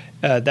 So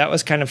that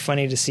was kind of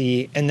funny to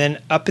see. And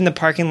then up in the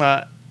parking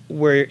lot,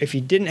 where if you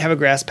didn't have a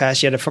grass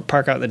pass, you had to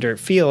park out in the dirt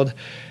field.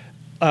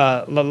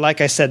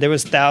 Like I said, there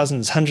was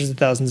hundreds of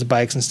thousands of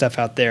bikes and stuff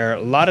out there.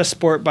 A lot of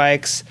sport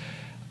bikes,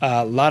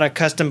 a lot of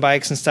custom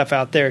bikes and stuff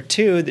out there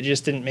too that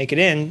just didn't make it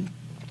in.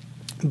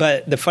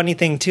 But the funny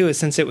thing too is,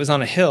 since it was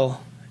on a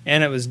hill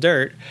and it was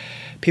dirt,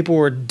 people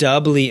were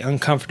doubly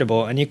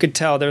uncomfortable. And you could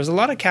tell there was a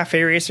lot of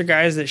cafe racer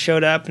guys that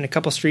showed up and a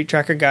couple street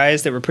tracker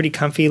guys that were pretty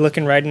comfy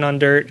looking riding on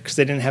dirt because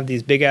they didn't have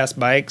these big ass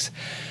bikes.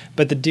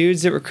 But the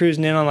dudes that were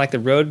cruising in on like the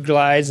road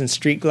glides and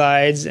street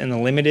glides and the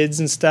limiteds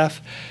and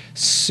stuff,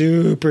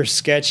 super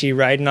sketchy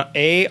riding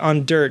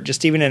on dirt,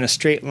 just even in a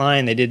straight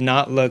line. They did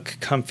not look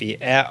comfy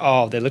at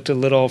all. They looked a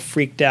little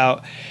freaked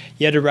out.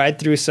 You had to ride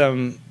through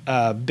some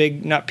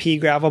big, not pea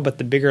gravel, but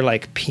the bigger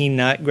like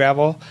peanut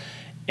gravel.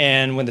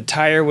 And when the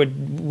tire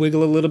would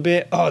wiggle a little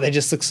bit, they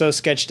just look so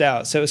sketched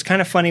out. So it was kind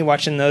of funny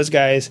watching those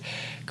guys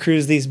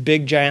cruise these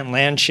big giant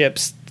land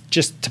ships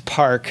just to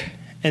park.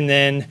 And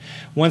then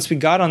once we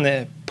got on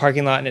the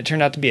parking lot and it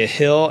turned out to be a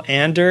hill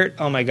and dirt,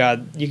 oh my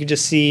God, you could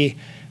just see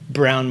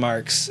brown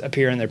marks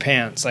appear in their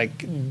pants.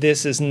 Like,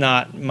 this is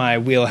not my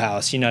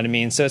wheelhouse, you know what I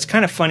mean? So it's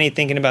kind of funny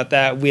thinking about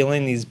that,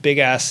 wheeling these big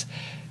ass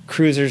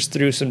cruisers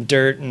through some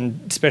dirt and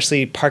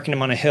especially parking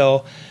them on a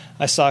hill.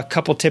 I saw a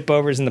couple tip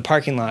overs in the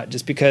parking lot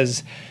just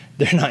because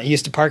they're not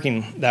used to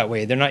parking that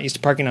way. They're not used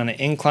to parking on an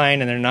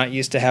incline, and they're not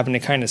used to having to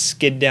kind of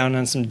skid down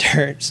on some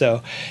dirt.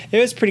 So it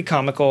was pretty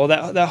comical.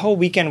 That whole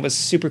weekend was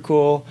super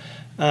cool.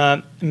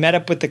 Met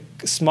up with the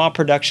small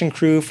production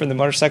crew for the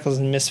Motorcycles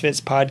and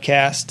Misfits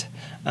podcast,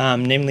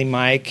 namely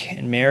Mike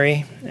and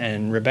Mary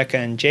and Rebecca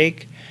and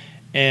Jake.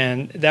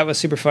 And that was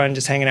super fun,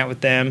 just hanging out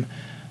with them.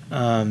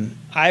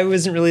 I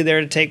wasn't really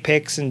there to take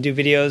pics and do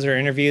videos or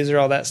interviews or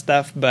all that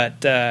stuff,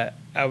 but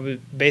I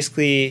would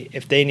basically,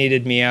 if they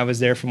needed me, I was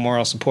there for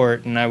moral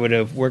support, and I would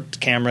have worked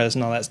cameras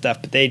and all that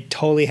stuff. But they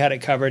totally had it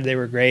covered. They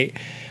were great.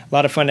 A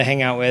lot of fun to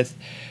hang out with.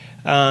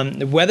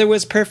 The weather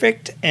was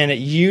perfect, and it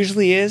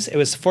usually is. It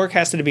was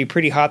forecasted to be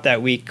pretty hot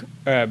that week,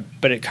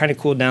 but it kind of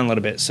cooled down a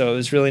little bit. So it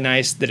was really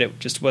nice that it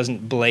just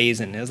wasn't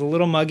blazing. It was a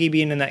little muggy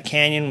being in that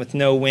canyon with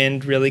no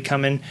wind really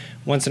coming.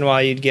 Once in a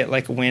while you'd get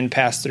like a wind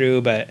pass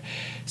through, but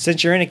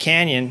since you're in a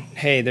canyon,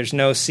 hey, there's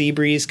no sea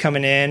breeze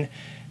coming in.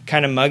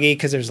 Kind of muggy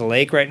because there's a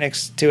lake right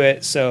next to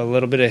it, so a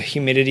little bit of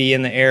humidity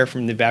in the air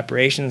from the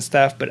evaporation and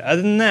stuff. But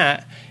other than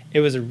that,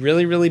 it was a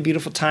really, really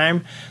beautiful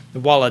time.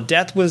 The Wall of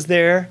Death was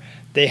there.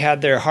 They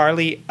had their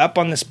Harley up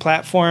on this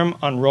platform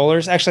on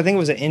rollers. Actually, I think it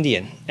was an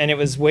Indian, and it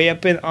was way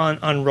up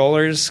on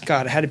rollers.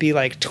 God, it had to be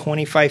like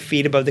 25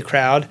 feet above the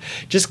crowd.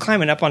 Just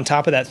climbing up on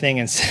top of that thing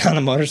and sitting on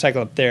a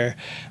motorcycle up there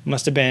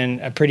must have been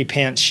a pretty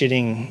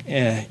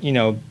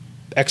pants-shitting,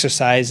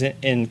 exercise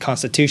in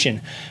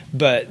constitution.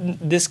 But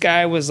this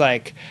guy was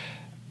like,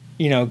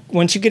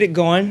 once you get it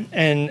going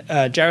and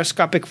a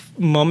gyroscopic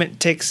moment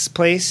takes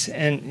place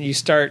and you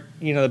start,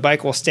 the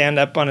bike will stand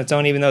up on its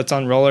own even though it's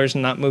on rollers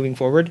and not moving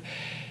forward,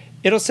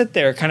 it'll sit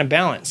there kind of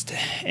balanced.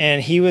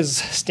 And he was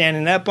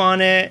standing up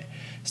on it,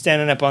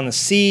 standing up on the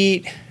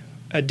seat,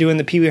 doing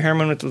the Pee Wee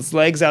Herman with his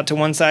legs out to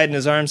one side and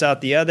his arms out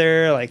the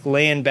other, like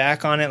laying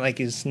back on it, like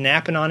he's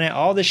napping on it,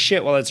 all this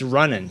shit while it's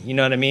running. You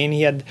know what I mean?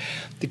 He had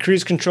the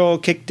cruise control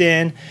kicked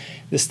in.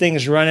 This thing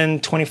is running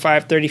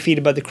 25, 30 feet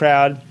above the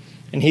crowd,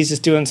 and he's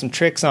just doing some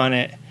tricks on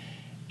it.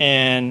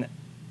 And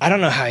I don't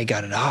know how he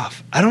got it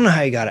off. I don't know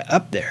how he got it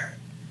up there.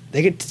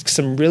 They get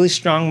some really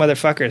strong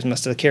motherfuckers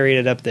must have carried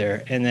it up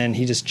there, and then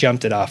he just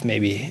jumped it off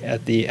maybe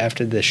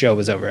after the show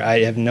was over. I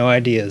have no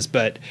ideas,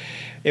 but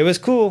it was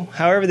cool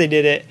however they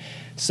did it.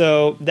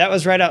 So that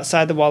was right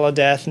outside the Wall of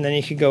Death, and then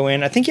you could go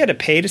in. I think you had to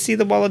pay to see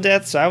the Wall of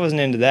Death, so I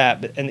wasn't into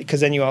that,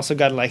 because then you also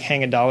got to like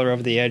hang $1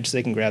 over the edge so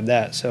they can grab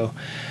that. So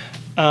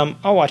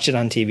I'll watch it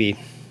on TV.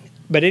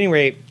 But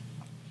anyway,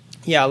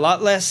 yeah, a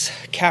lot less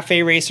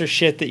cafe racer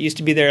shit that used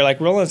to be there. Like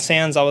Roland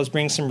Sands always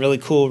brings some really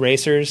cool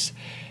racers,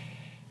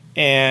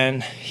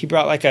 and he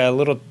brought like a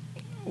little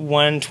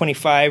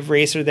 125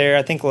 racer there.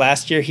 I think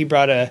last year he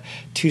brought a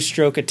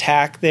 2-stroke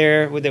Attack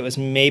there that was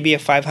maybe a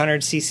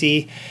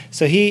 500cc.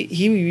 So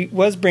he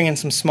was bringing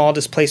some small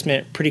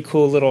displacement, pretty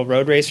cool little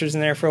road racers in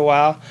there for a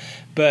while.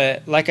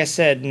 But like I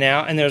said,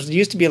 now, and there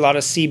used to be a lot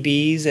of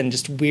CBs and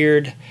just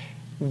weird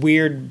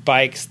weird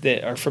bikes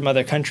that are from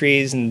other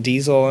countries and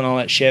diesel and all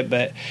that shit.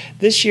 But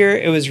this year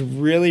it was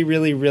really,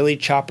 really, really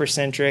chopper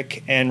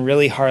centric and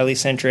really Harley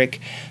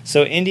centric.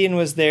 So Indian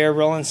was there,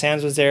 Roland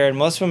Sands was there, and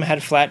most of them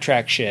had flat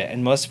track shit,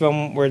 and most of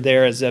them were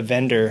there as a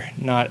vendor,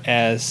 not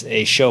as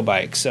a show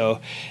bike.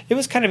 So it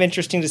was kind of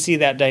interesting to see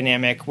that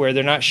dynamic where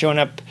they're not showing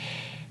up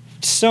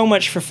so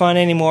much for fun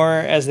anymore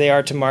as they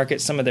are to market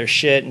some of their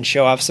shit and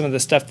show off some of the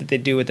stuff that they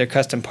do with their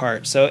custom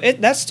parts. So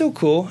that's still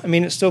cool. I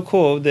mean, it's still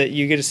cool that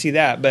you get to see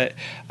that. But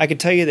I could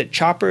tell you that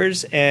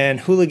Choppers and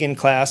Hooligan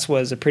class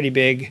was a pretty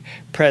big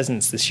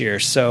presence this year.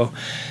 So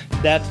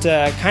that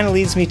kind of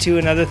leads me to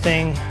another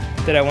thing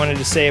that I wanted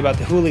to say about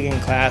the Hooligan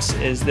class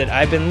is that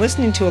I've been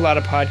listening to a lot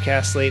of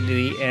podcasts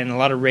lately and a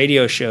lot of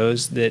radio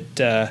shows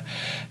that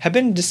have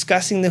been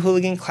discussing the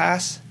Hooligan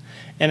class.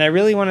 And I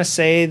really want to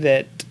say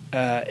that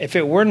if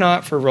it were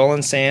not for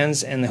Roland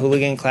Sands and the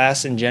Hooligan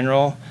class in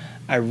general,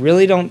 I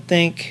really don't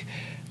think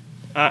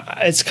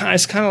it's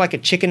kind of like a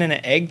chicken and an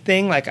egg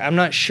thing. Like, I'm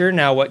not sure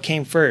now what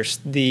came first,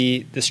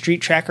 the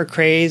street tracker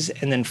craze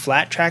and then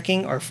flat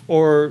tracking, or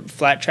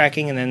flat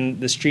tracking and then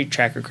the street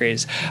tracker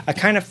craze. I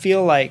kind of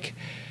feel like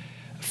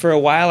for a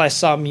while I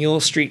saw mule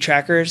street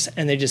trackers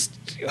and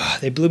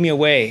they blew me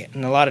away.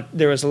 And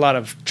there was a lot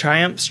of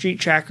Triumph street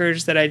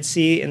trackers that I'd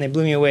see and they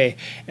blew me away.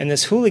 And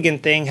this Hooligan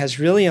thing has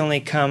really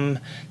only come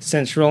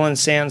since Roland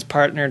Sands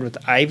partnered with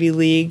Ivy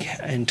League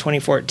in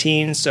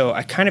 2014. So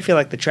I kind of feel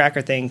like the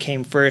tracker thing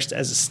came first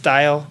as a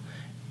style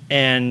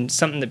and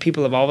something that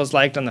people have always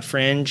liked on the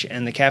fringe,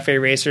 and the cafe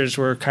racers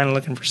were kind of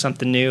looking for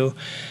something new.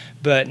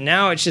 But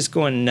now it's just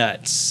going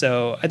nuts.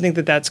 So I think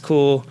that that's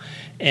cool.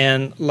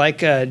 And like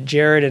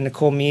Jared and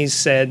Nicole Mees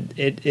said,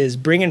 it is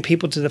bringing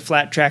people to the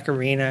flat track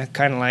arena,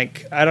 kind of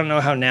like, I don't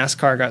know how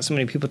NASCAR got so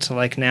many people to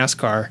like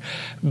NASCAR,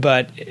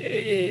 but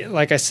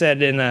like I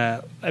said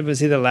it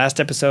was either the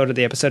last episode or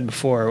the episode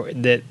before,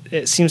 that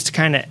it seems to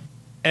kind of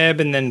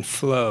ebb and then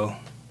flow.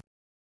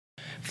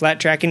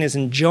 Flat tracking is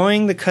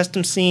enjoying the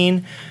custom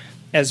scene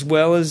as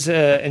well as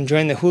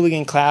enjoying the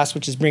Hooligan class,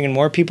 which is bringing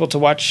more people to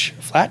watch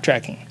flat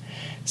tracking.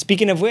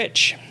 Speaking of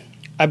which,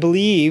 I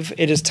believe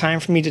it is time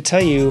for me to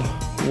tell you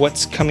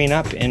what's coming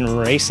up in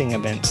racing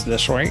events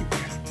this week.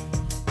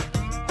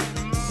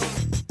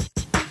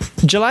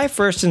 July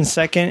 1st and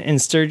 2nd in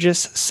Sturgis,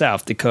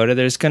 South Dakota,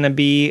 there's going to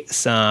be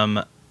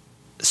some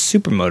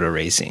supermoto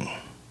racing.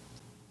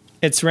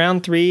 It's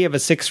round 3 of a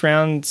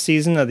 6-round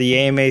season of the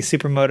AMA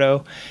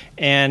Supermoto,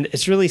 and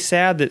it's really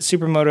sad that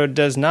Supermoto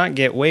does not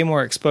get way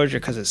more exposure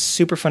because it's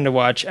super fun to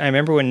watch. I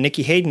remember when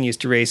Nicky Hayden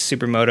used to race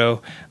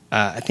Supermoto,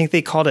 I think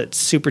they called it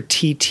Super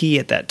TT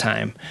at that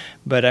time,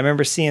 but I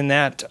remember seeing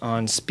that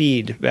on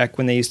Speed back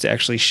when they used to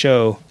actually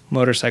show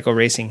motorcycle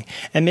racing.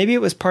 And maybe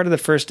it was part of the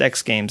first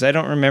X Games. I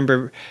don't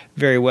remember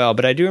very well,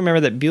 but I do remember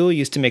that Buell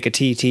used to make a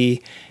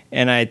TT,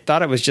 and I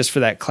thought it was just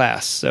for that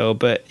class. So,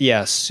 but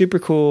yeah, super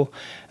cool.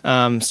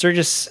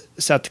 Sturgis,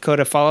 South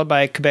Dakota, followed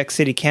by Quebec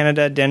City,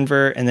 Canada,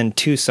 Denver, and then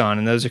Tucson,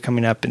 and those are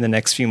coming up in the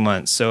next few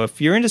months. So if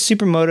you're into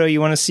Supermoto,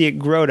 you want to see it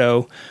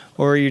Grotto,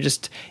 or you're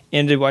just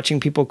into watching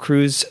people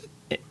cruise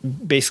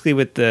basically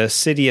with the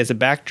city as a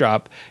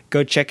backdrop,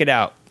 go check it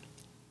out.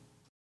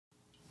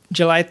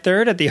 July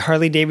 3rd at the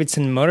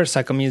Harley-Davidson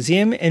Motorcycle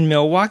Museum in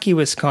Milwaukee,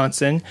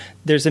 Wisconsin,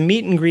 there's a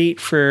meet and greet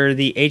for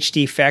the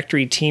HD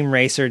Factory team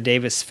racer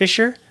Davis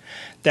Fisher.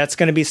 That's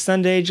going to be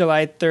Sunday,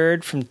 July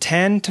 3rd from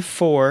 10 to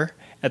 4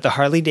 at the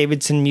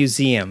Harley-Davidson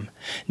Museum.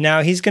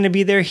 Now, he's going to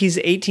be there. He's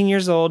 18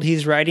 years old.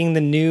 He's riding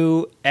the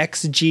new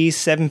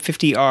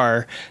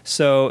XG750R,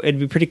 so it'd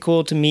be pretty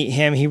cool to meet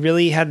him. He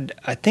really had,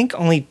 I think,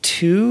 only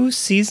 2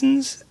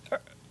 seasons.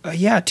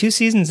 2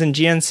 seasons in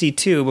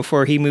GNC2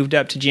 before he moved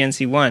up to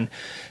GNC1.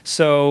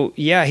 So,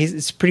 yeah,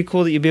 it's pretty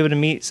cool that you'll be able to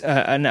meet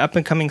an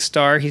up-and-coming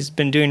star. He's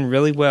been doing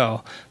really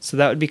well. So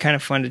that would be kind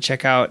of fun to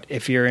check out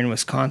if you're in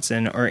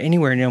Wisconsin or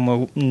anywhere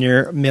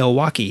near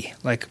Milwaukee,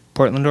 like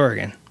Portland,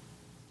 Oregon.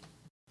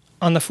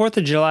 On the 4th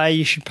of July,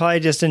 you should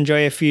probably just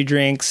enjoy a few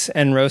drinks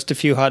and roast a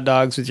few hot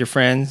dogs with your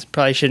friends.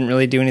 Probably shouldn't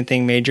really do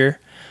anything major.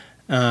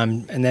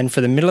 And then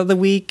for the middle of the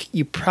week,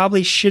 you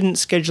probably shouldn't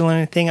schedule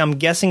anything. I'm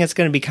guessing it's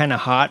going to be kind of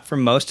hot for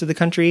most of the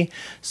country.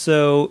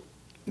 So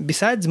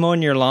besides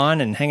mowing your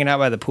lawn and hanging out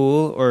by the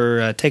pool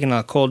or taking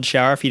a cold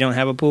shower if you don't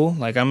have a pool,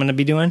 like I'm going to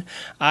be doing,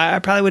 I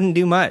probably wouldn't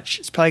do much.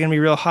 It's probably going to be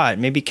real hot.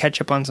 Maybe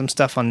catch up on some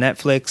stuff on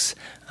Netflix.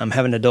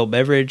 Have an adult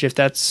beverage if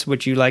that's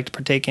what you like to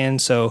partake in.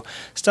 So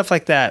stuff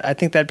like that. I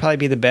think that'd probably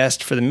be the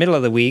best for the middle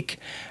of the week.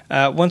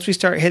 Once we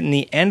start hitting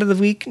the end of the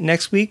week,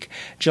 next week,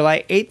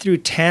 July 8th through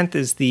 10th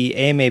is the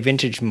AMA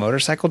Vintage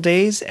Motorcycle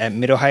Days at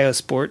Mid-Ohio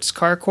Sports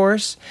Car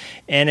Course.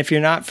 And if you're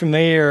not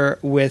familiar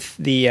with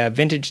the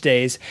Vintage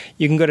Days,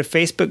 you can go to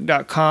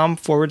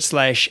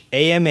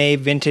facebook.com/AMA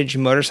Vintage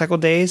Motorcycle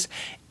Days.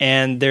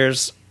 And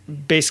there's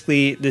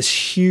basically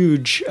this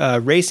huge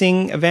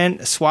racing event,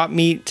 a swap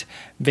meet,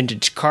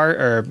 vintage car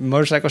or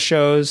motorcycle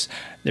shows.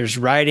 There's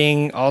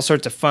riding, all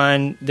sorts of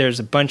fun. There's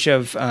a bunch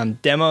of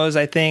demos,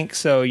 I think.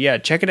 So yeah,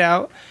 check it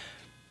out.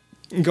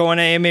 Go on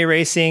AMA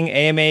Racing,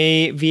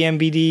 AMA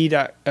VMBD.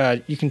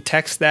 You can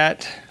text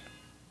that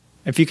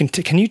If you can,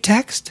 can you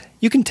text?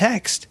 You can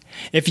text.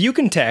 If you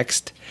can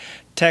text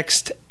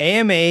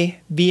AMA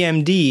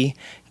BMD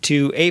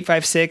to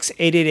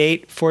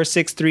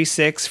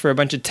 856-888-4636 for a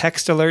bunch of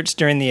text alerts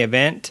during the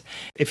event.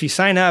 If you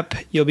sign up,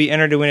 you'll be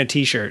entered to win a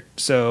t-shirt.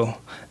 So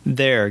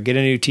there, get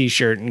a new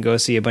t-shirt and go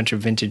see a bunch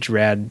of vintage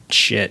rad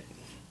shit.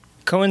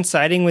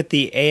 Coinciding with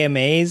the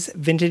AMA's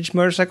Vintage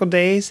Motorcycle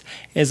Days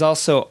is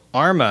also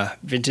ARMA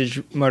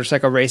Vintage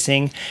Motorcycle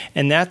Racing,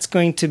 and that's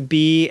going to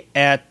be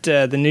at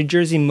the New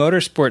Jersey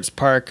Motorsports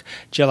Park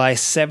July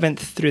 7th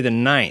through the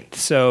 9th.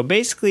 So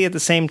basically at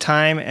the same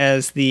time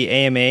as the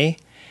AMA.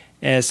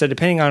 So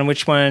depending on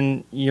which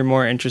one you're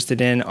more interested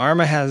in,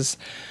 ARMA has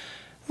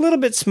a little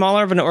bit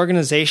smaller of an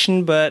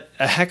organization, but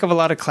a heck of a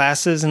lot of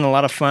classes and a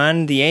lot of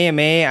fun. The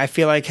AMA, I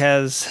feel like,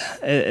 is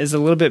a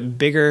little bit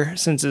bigger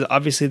since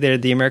obviously they're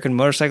the American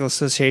Motorcycle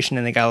Association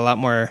and they got a lot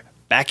more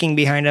backing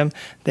behind them.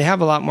 They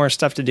have a lot more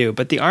stuff to do,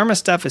 but the ARMA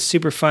stuff is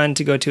super fun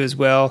to go to as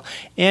well.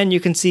 And you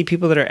can see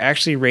people that are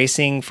actually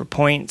racing for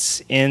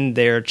points in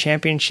their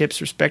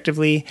championships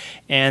respectively,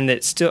 and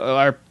that still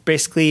are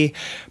basically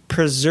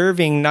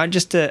preserving not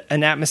just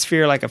an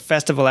atmosphere like a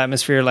festival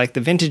atmosphere like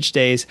the Vintage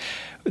Days.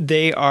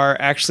 They are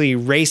actually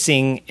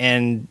racing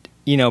and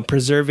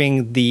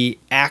preserving the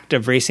act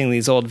of racing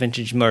these old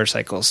vintage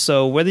motorcycles.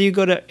 So whether you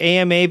go to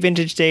AMA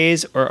Vintage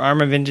Days or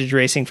ARMA Vintage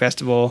Racing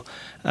Festival,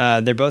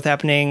 they're both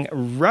happening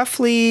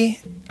roughly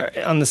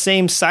on the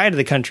same side of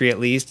the country at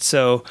least.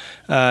 So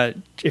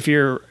if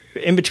you're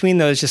in between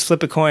those, just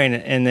flip a coin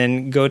and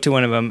then go to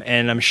one of them,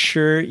 and I'm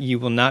sure you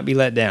will not be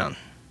let down.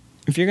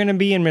 If you're going to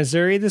be in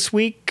Missouri this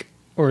week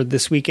or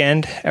this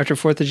weekend after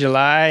 4th of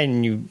July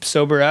and you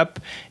sober up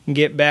and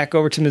get back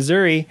over to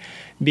Missouri,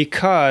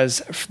 because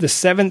the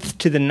 7th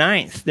to the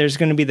 9th, there's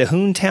going to be the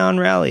Hoontown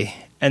Rally.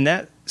 And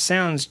that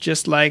sounds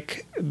just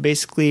like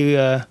basically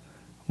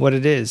what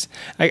it is.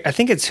 I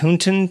think it's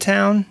Hoonton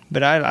Town,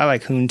 but I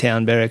like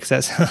Hoontown better because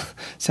that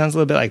sounds a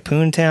little bit like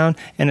Poontown,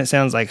 and it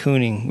sounds like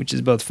hooning, which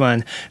is both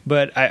fun.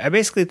 But I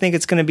basically think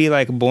it's going to be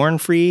like Born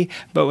Free,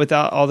 but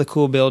without all the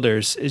cool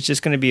builders. It's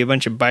just going to be a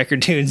bunch of biker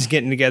dudes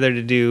getting together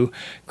to do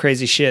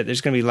crazy shit.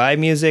 There's going to be live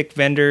music,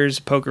 vendors,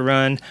 poker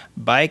run,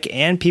 bike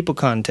and people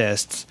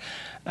contests.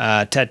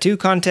 Tattoo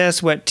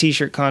contest, wet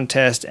t-shirt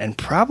contest, and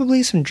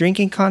probably some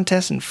drinking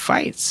contests and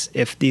fights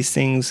if these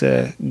things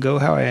go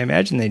how I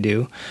imagine they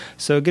do.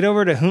 So get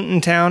over to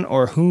Hoontown,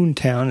 or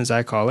Hoontown as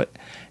I call it,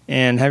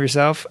 and have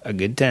yourself a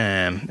good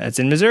time. That's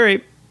in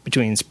Missouri,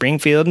 between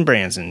Springfield and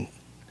Branson.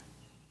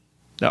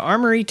 The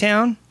Armory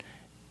Town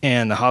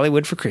and the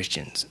Hollywood for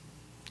Christians.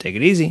 Take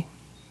it easy.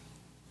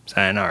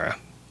 Sayonara.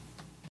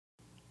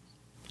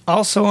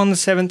 Also on the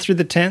 7th through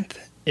the 10th,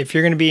 if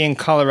you're going to be in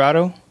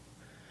Colorado,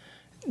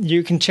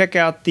 you can check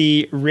out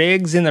the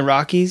Rigs in the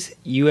Rockies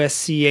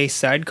USCA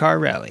Sidecar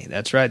Rally.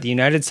 That's right, the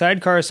United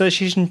Sidecar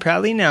Association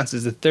proudly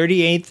announces the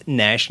 38th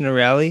National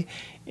Rally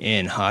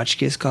in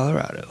Hotchkiss,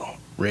 Colorado.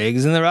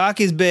 Rigs in the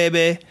Rockies,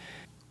 baby.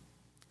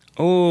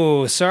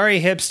 Oh, sorry,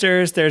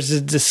 hipsters. There's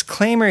a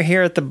disclaimer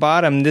here at the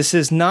bottom. This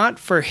is not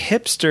for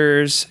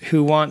hipsters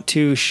who want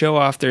to show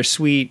off their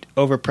sweet,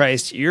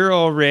 overpriced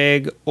Ural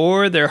rig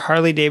or their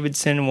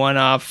Harley-Davidson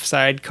one-off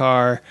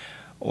sidecar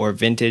or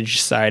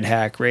vintage side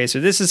hack racer.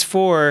 This is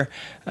for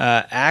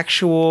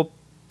actual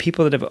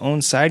people that have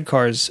owned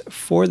sidecars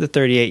for the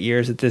 38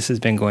 years that this has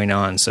been going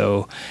on.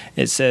 So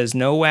it says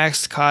no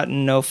waxed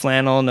cotton, no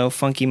flannel, no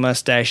funky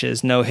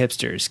mustaches, no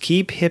hipsters.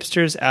 Keep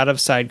hipsters out of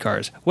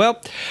sidecars. Well,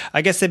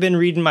 I guess they've been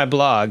reading my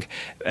blog.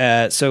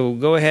 So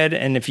go ahead,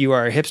 and if you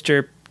are a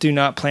hipster, do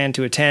not plan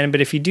to attend.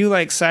 But if you do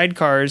like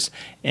sidecars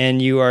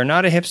and you are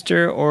not a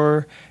hipster,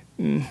 or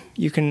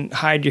you can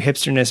hide your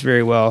hipsterness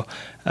very well,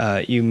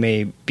 you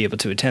may be able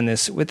to attend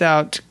this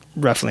without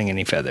ruffling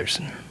any feathers.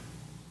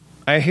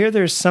 I hear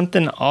there's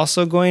something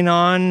also going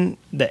on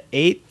the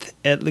 8th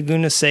at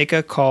Laguna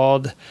Seca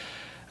called,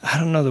 I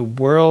don't know, the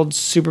World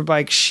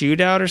Superbike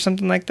Shootout or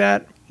something like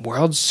that.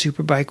 World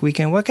Superbike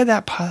Weekend. What could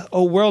that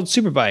World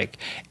Superbike.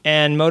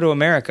 And Moto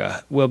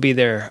America will be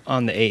there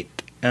on the 8th.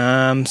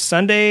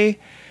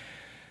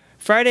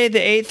 Friday the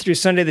 8th through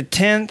Sunday the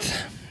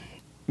 10th.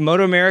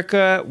 Moto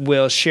America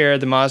will share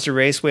the Mazda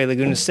Raceway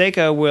Laguna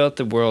Seca with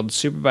the World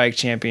Superbike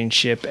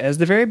Championship as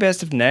the very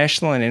best of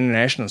national and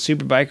international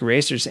superbike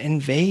racers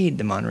invade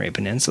the Monterey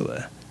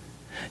Peninsula.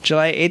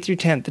 July 8th through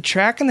 10th, the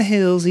track in the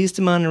hills east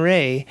of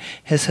Monterey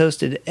has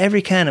hosted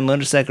every kind of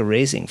motorcycle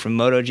racing from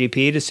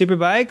MotoGP to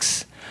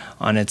superbikes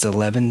on its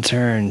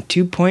 11-turn,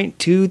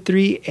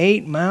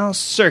 2.238-mile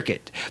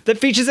circuit that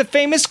features a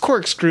famous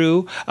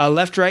corkscrew, a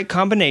left-right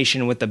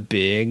combination with a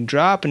big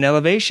drop in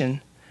elevation.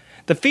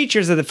 The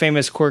features of the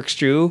famous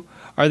corkscrew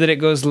are that it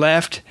goes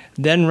left,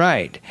 then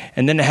right,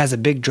 and then it has a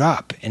big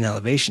drop in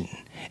elevation,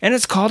 and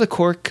it's called a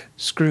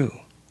corkscrew.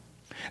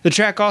 The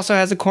track also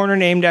has a corner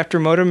named after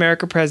Moto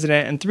America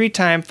president and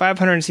 3-time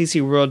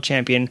 500cc world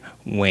champion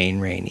Wayne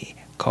Rainey,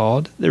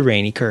 called the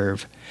Rainey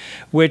Curve,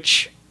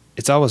 which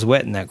it's always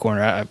wet in that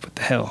corner. What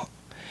the hell?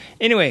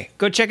 Anyway,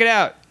 go check it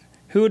out.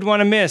 Who would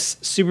want to miss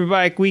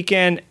Superbike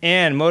Weekend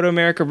and Moto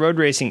America Road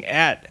Racing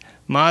at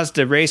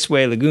Mazda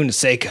Raceway Laguna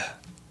Seca?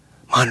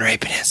 Monterey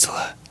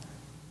Peninsula.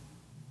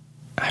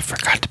 I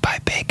forgot to buy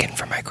bacon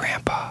for my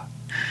grandpa.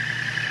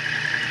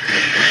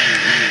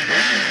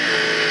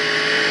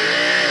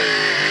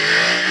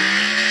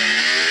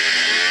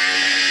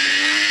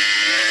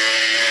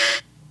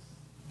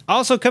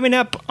 Also coming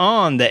up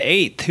on the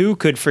 8th, who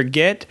could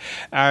forget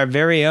our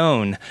very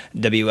own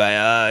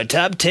WIR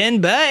Top 10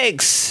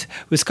 Bikes?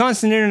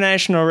 Wisconsin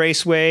International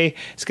Raceway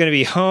is going to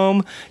be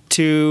home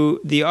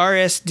to the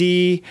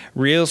RSD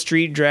Real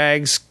Street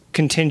Drags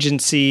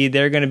contingency.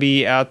 They're going to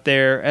be out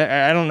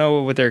there. I don't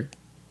know what they're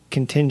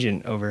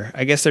contingent over.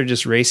 I guess they're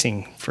just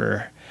racing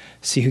for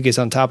see who gets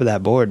on top of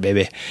that board,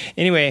 baby.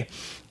 Anyway,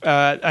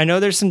 I know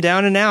there's some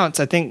down and outs.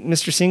 I think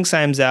Mr.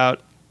 Singsheim's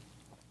out.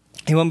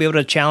 He won't be able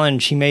to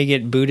challenge. He may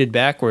get booted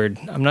backward.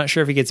 I'm not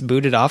sure if he gets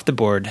booted off the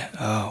board.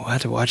 Oh, we'll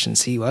have to watch and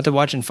see. We'll have to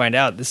watch and find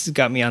out. This has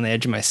got me on the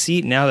edge of my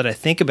seat now that I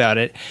think about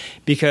it,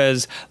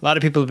 because a lot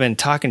of people have been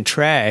talking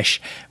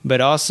trash, but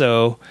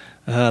also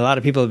a lot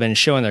of people have been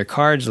showing their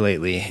cards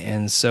lately.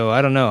 And so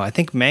I don't know. I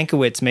think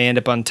Mankiewicz may end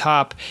up on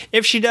top.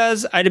 If she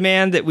does, I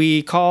demand that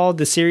we call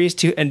the series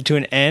to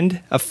an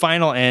end, a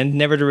final end,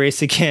 never to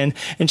race again,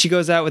 and she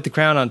goes out with the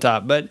crown on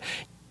top. But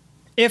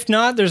if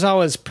not, there's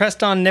always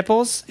Preston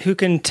Nipples, who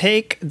can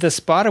take the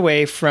spot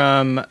away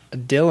from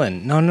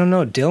Dylan. No.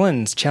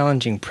 Dylan's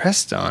challenging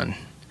Preston.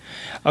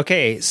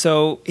 Okay,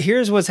 so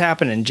here's what's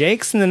happening.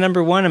 Jake's in the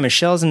number 1 and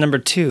Michelle's in number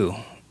 2.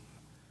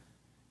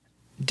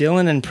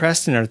 Dylan and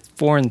Preston are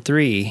 4 and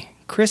 3.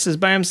 Chris is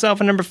by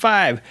himself in number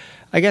 5.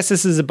 I guess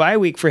this is a bye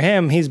week for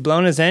him. He's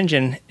blown his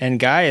engine, and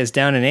Guy is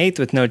down in 8th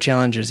with no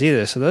challengers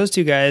either. So those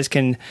two guys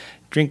can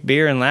drink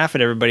beer and laugh at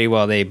everybody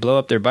while they blow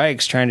up their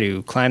bikes trying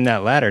to climb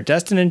that ladder.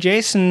 Dustin and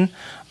Jason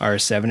are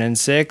 7 and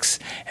 6,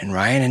 and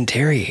Ryan and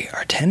Terry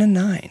are 10 and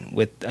 9.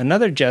 With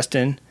another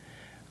Justin,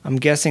 I'm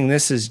guessing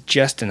this is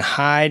Justin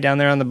High down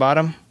there on the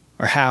bottom,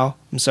 or How.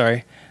 I'm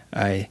sorry,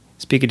 I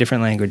speak a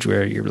different language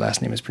where your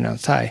last name is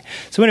pronounced High.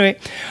 So anyway,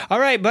 all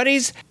right,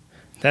 buddies.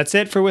 That's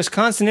it for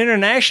Wisconsin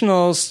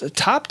International's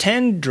Top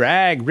 10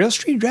 Drag, Real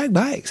Street Drag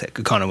Bikes at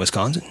Kaukauna,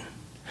 Wisconsin.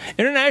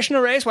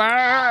 International Race. Brain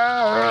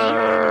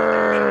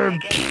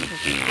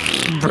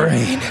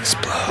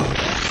explode.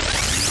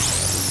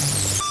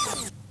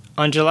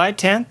 On July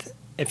 10th,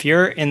 if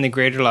you're in the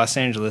greater Los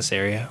Angeles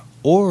area,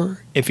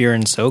 or if you're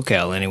in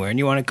SoCal anywhere and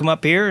you want to come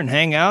up here and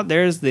hang out,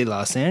 there's the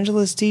Los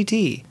Angeles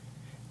TT.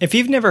 If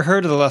you've never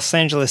heard of the Los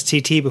Angeles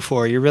TT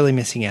before, you're really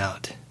missing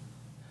out.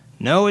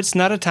 No, it's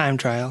not a time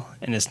trial,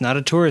 and it's not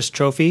a tourist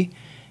trophy,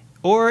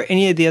 or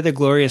any of the other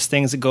glorious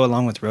things that go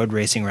along with road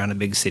racing around a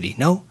big city.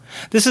 No,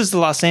 this is the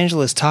Los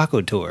Angeles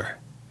Taco Tour.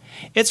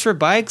 It's for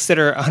bikes that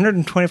are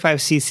 125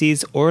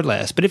 cc's or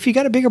less, but if you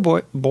got a bigger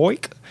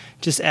boik,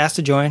 just ask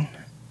to join.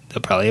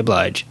 They'll probably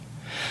oblige.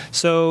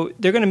 So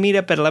they're going to meet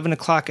up at 11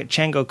 o'clock at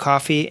Chango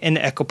Coffee in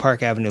Echo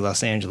Park Avenue,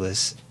 Los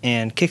Angeles,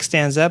 and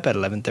kickstands up at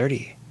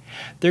 11:30.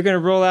 They're going to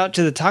roll out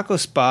to the taco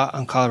spot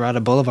on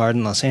Colorado Boulevard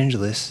in Los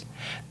Angeles.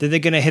 Then they're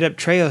going to hit up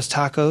Trejo's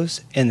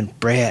Tacos in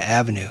Brea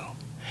Avenue.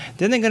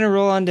 Then they're going to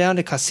roll on down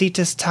to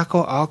Casitas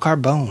Taco Al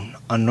Carbone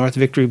on North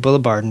Victory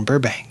Boulevard in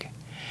Burbank,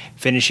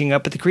 finishing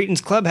up at the Cretans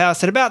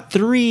Clubhouse at about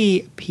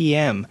 3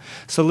 p.m.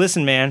 So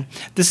listen, man,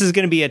 this is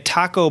going to be a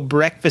taco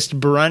breakfast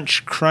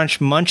brunch crunch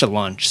munch a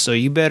lunch, so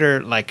you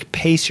better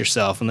pace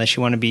yourself unless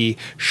you want to be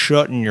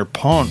shutting your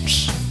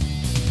pants.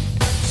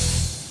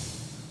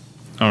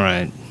 All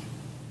right.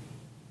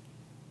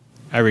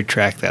 I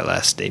retract that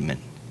last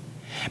statement.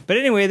 But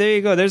anyway, there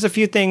you go. There's a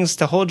few things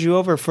to hold you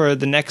over for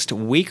the next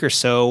week or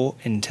so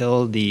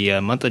until the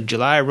month of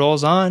July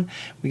rolls on.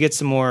 We get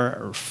some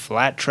more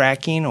flat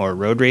tracking or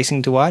road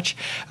racing to watch.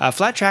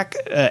 Flat track,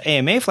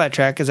 AMA Flat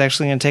Track is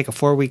actually going to take a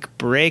 4-week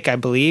break, I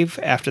believe,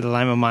 after the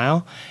Lima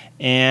Mile.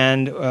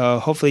 And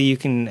hopefully you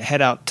can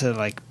head out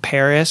to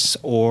Paris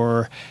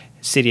or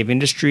City of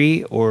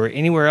Industry or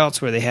anywhere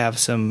else where they have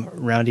some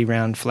roundy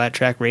round flat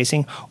track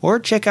racing, or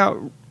check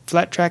out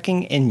flat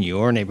tracking in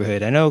your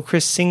neighborhood. I know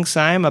Chris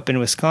Singsheim up in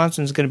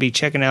Wisconsin is going to be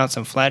checking out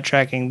some flat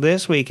tracking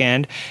this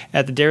weekend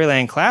at the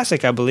Dairyland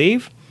Classic, I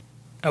believe.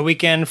 A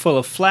weekend full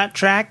of flat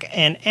track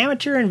and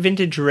amateur and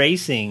vintage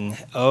racing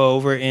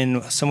over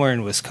in somewhere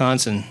in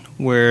Wisconsin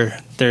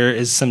where there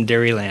is some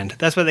Dairyland.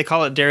 That's why they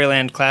call it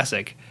Dairyland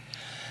Classic.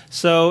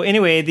 So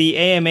anyway, the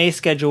AMA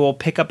schedule will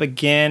pick up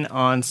again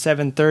on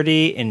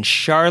 7:30 in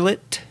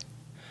Charlotte.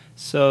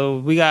 So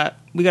we got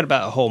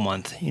about a whole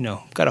month,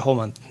 got a whole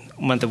month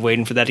of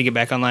waiting for that to get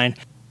back online.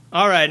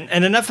 All right,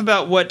 and enough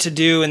about what to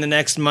do in the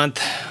next month.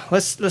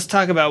 Let's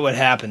talk about what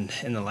happened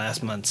in the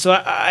last month. So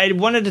I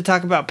wanted to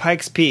talk about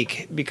Pikes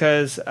Peak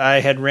because I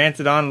had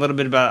ranted on a little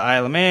bit about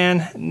Isle of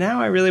Man.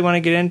 Now I really want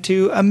to get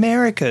into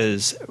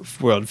America's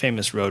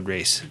world-famous road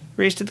race,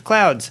 Race to the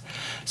Clouds.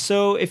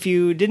 So if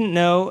you didn't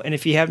know, and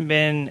if you haven't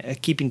been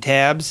keeping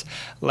tabs,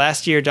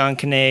 last year Don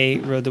Caney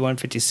rode the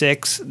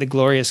 156, the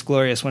glorious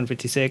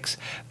 156.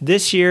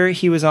 This year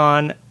he was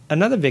on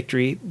another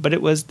victory, but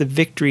it was the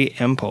Victory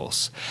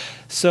Impulse.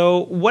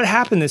 So what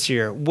happened this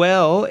year?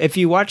 Well, if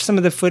you watch some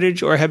of the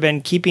footage or have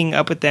been keeping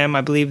up with them,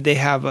 I believe they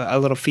have a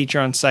little feature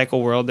on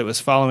Cycle World that was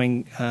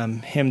following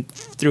him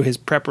through his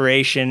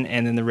preparation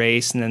and then the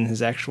race and then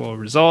his actual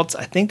results.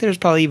 I think there's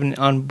probably even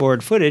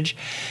onboard footage.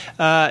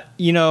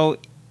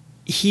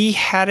 He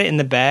had it in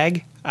the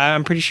bag.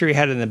 I'm pretty sure he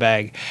had it in the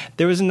bag.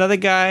 There was another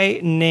guy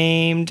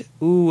named,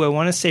 I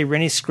want to say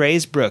Rennie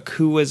Scraesbrook,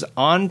 who was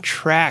on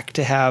track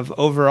to have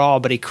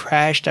overall, but he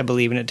crashed, I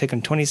believe, and it took him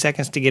 20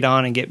 seconds to get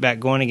on and get back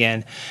going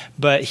again.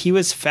 But he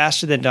was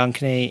faster than Don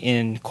Kane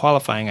in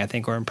qualifying, I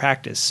think, or in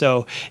practice.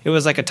 So it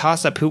was like a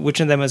toss-up which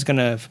of them was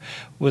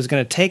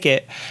gonna take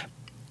it.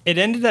 It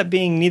ended up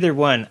being neither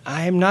one.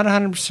 I am not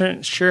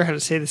 100% sure how to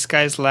say this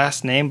guy's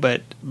last name,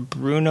 but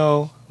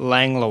Bruno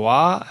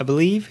Langlois, I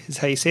believe, is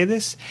how you say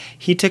this.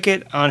 He took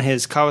it on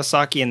his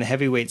Kawasaki in the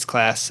heavyweights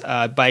class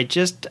by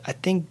just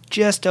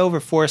over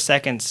 4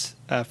 seconds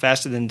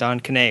faster than Don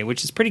Kane,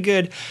 which is pretty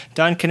good.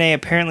 Don Kane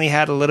apparently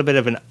had a little bit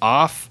of an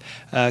off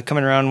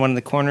coming around one of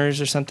the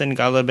corners or something,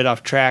 got a little bit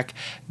off track,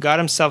 got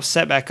himself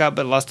set back up,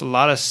 but lost a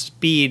lot of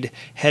speed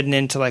heading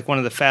into like one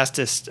of the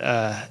fastest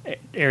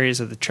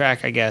areas of the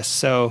track, I guess.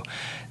 So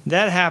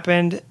that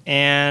happened,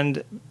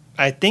 and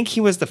I think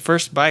he was the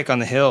first bike on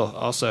the hill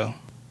also.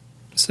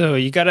 So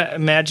you got to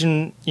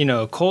imagine,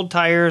 cold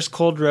tires,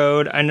 cold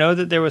road. I know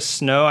that there was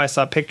snow. I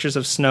saw pictures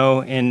of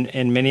snow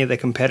in many of the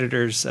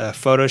competitors'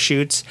 photo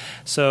shoots.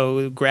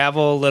 So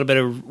gravel, a little bit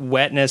of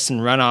wetness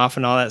and runoff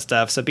and all that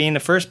stuff. So being the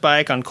first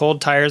bike on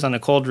cold tires on a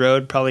cold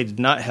road probably did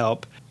not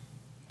help.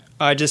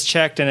 I just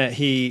checked, and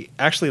he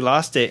actually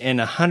lost it in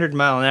a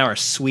 100-mile-an-hour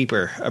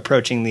sweeper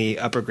approaching the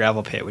upper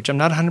gravel pit, which I'm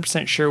not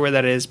 100% sure where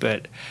that is,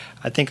 but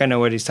I think I know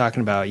what he's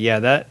talking about. Yeah,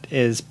 that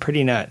is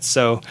pretty nuts.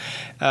 So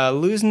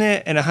losing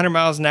it in 100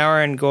 miles an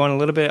hour and going a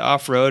little bit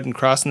off-road and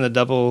crossing the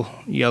double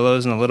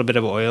yellows and a little bit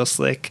of oil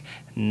slick,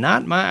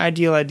 not my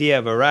ideal idea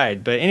of a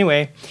ride. But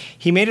anyway,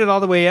 he made it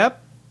all the way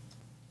up.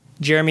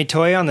 Jeremy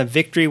Toye on the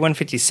Victory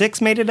 156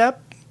 made it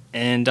up,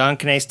 and Don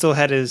Kane still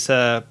had his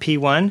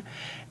P1.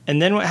 And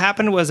then what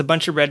happened was a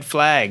bunch of red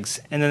flags.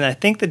 And then I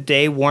think the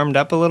day warmed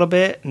up a little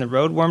bit and the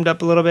road warmed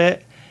up a little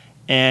bit.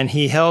 And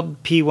he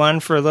held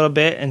P1 for a little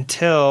bit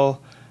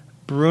until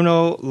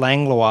Bruno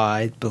Langlois,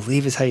 I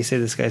believe is how you say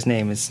this guy's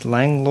name. It's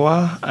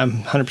Langlois?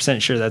 I'm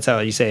 100% sure that's how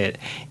you say it.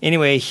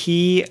 Anyway,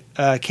 he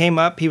came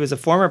up. He was a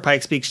former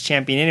Pikes Peak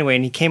champion anyway,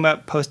 and he came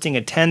up posting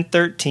a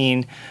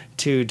 10:13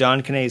 to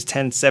Don Kane's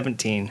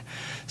 10:17.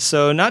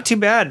 So not too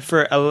bad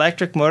for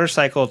electric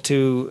motorcycle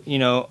to,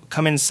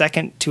 come in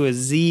second to a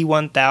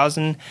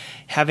Z1000,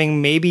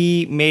 having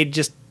maybe made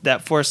just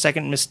that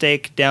 4-second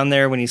mistake down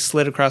there when he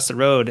slid across the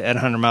road at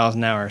 100 miles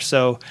an hour.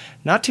 So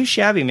not too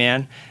shabby,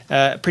 man.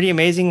 Pretty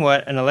amazing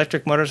what an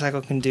electric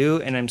motorcycle can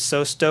do, and I'm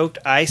so stoked.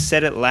 I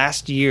said it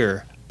last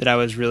year that I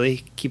was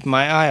really keeping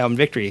my eye on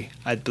Victory.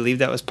 I believe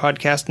that was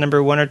podcast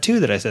number 1 or 2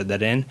 that I said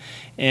that in,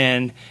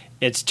 and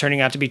it's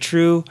turning out to be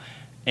true.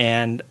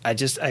 And I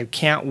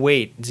can't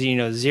wait.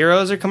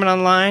 Zeros are coming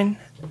online.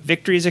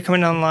 Victories are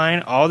coming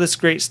online. All this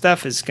great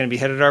stuff is going to be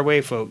headed our way,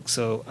 folks.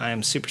 So I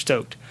am super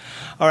stoked.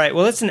 All right,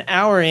 well, it's an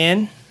hour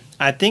in.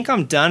 I think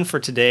I'm done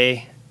for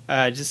today.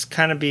 Just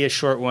kind of be a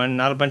short one,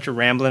 not a bunch of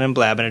rambling and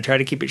blabbing. I try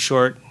to keep it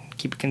short,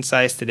 keep it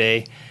concise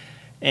today.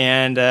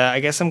 And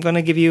I guess I'm going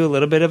to give you a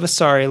little bit of a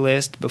sorry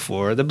list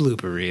before the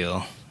blooper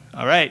reel.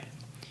 All right.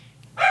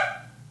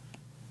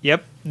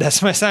 Yep,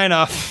 that's my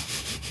sign-off.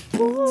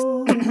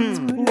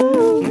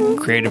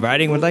 Creative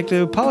Writing would like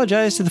to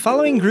apologize to the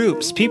following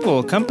groups,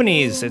 people,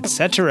 companies,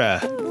 etc.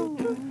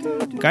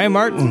 Guy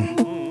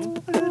Martin,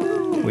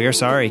 we are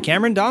sorry.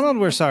 Cameron Donald,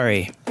 we're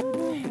sorry.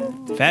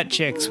 Fat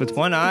chicks with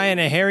one eye and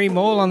a hairy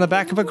mole on the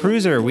back of a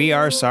cruiser, we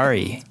are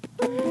sorry.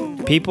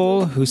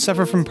 People who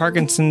suffer from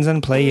Parkinson's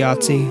and play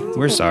Yahtzee,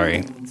 we're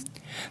sorry.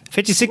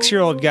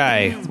 56-year-old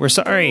guy, we're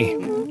sorry.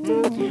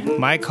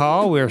 Mike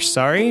Hall, we're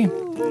sorry.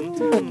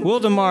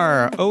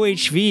 Wildemar,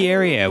 OHV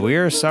area, we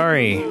are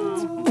sorry.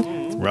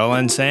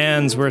 Roland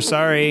Sands, we're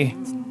sorry.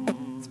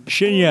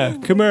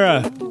 Shinya,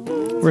 Kimura,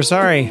 we're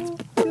sorry.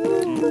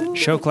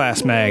 Show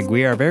Class Mag,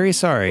 we are very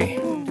sorry.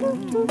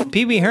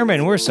 Pee-wee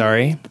Herman, we're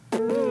sorry.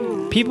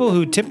 People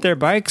who tip their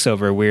bikes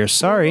over, we're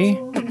sorry.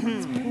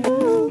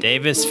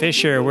 Davis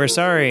Fisher, we're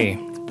sorry.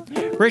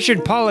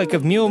 Richard Pollock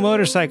of Mule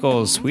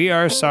Motorcycles, we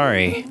are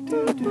sorry.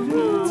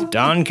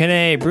 Don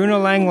Kane, Bruno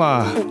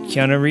Langlois,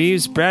 Keanu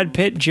Reeves, Brad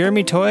Pitt,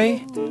 Jeremy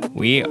Toye,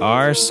 we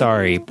are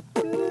sorry.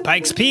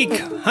 Pikes Peak,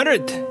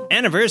 100th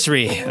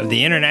anniversary of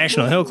the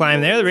International Hill Climb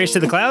there, the Race to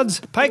the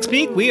Clouds. Pikes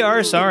Peak, we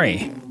are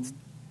sorry.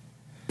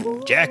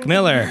 Jack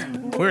Miller,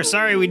 we're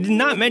sorry we did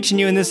not mention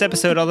you in this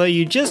episode, although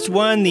you just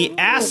won the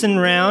Assen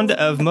round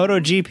of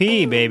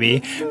MotoGP,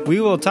 baby.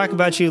 We will talk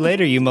about you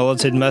later, you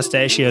mulleted,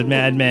 mustachioed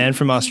madman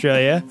from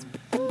Australia.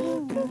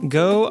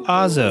 Go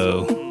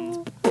Ozzo.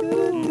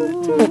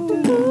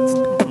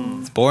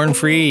 Born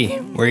Free,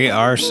 we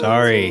are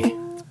sorry.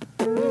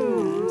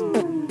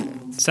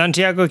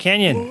 Santiago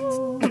Canyon.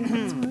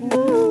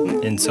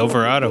 In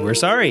Silverado, we're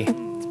sorry.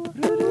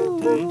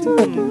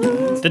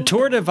 The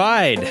Tour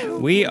Divide,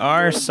 we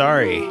are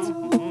sorry.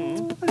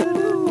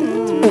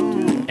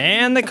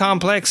 And the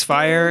Complex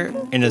Fire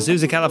in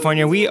Azusa,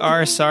 California, we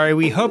are sorry.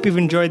 We hope you've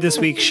enjoyed this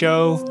week's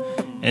show.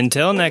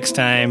 Until next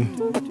time,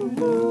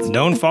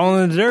 don't fall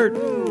in the dirt,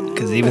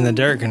 because even the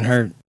dirt can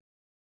hurt.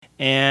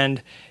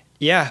 And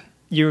yeah,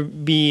 you'll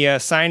be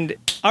signed.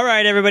 All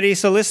right, everybody,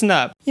 so listen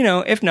up.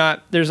 If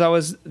not, there's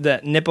always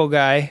that nipple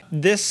guy.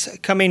 This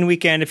coming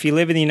weekend, if you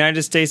live in the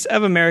United States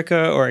of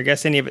America, or I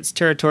guess any of its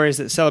territories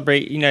that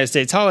celebrate United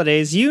States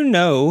holidays,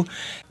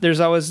 there's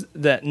always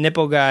that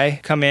nipple guy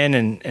come in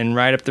and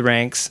ride up the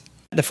ranks.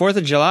 The 4th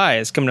of July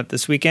is coming up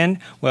this weekend.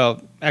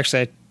 Well,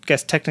 actually, I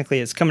guess technically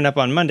it's coming up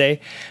on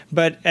Monday.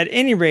 But at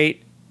any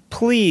rate,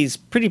 please,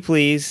 pretty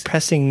please,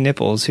 pressing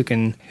nipples who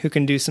can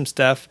do some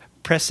stuff.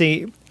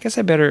 I guess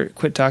I better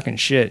quit talking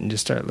shit and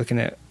just start looking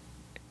at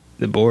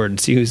the board and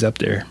see who's up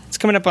there. It's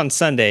coming up on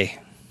Sunday.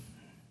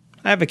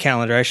 I have a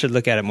calendar. I should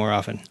look at it more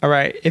often. All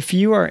right. If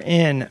you are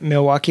in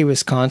Milwaukee,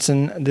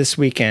 Wisconsin this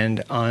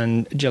weekend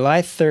on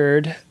July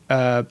 3rd,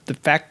 the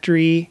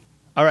factory.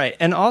 All right.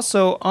 And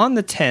also on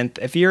the 10th,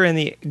 if you're in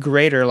the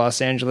greater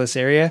Los Angeles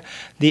area,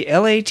 the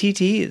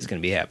LATT is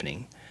going to be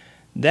happening.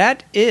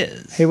 That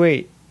is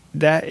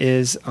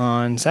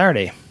on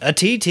Saturday. A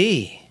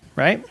TT,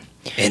 right?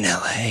 In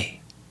LA.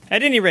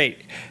 At any rate,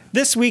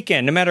 this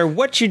weekend, no matter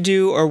what you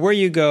do or where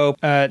you go,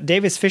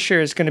 Davis Fisher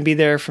is going to be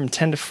there from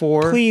 10 to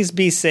 4. Please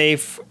be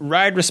safe.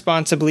 Ride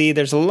responsibly.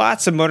 There's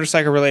lots of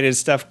motorcycle-related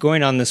stuff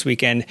going on this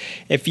weekend.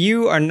 If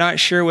you are not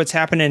sure what's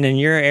happening in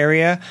your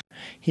area,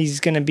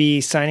 he's going to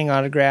be signing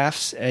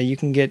autographs. You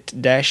can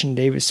get Dash and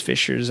Davis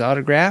Fisher's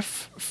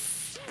autograph.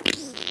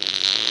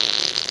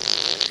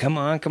 Come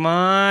on.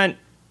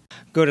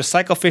 Go to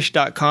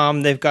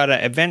cyclefish.com. They've got an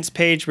events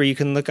page where you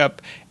can look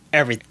up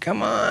everything.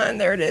 Come on,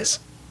 there it is.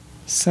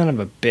 Son of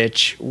a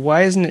bitch.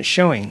 Why isn't it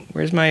showing?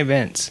 Where's my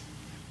events?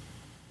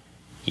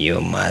 You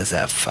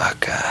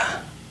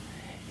motherfucker.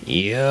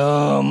 It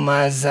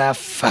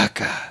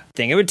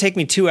would take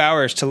me 2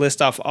 hours to list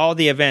off all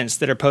the events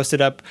that are posted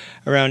up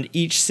around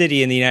each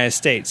city in the United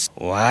States.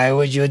 Why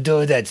would you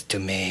do that to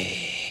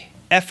me?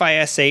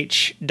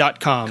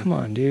 FISH.com. Come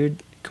on,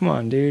 dude.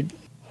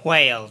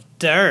 Well,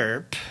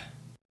 derp.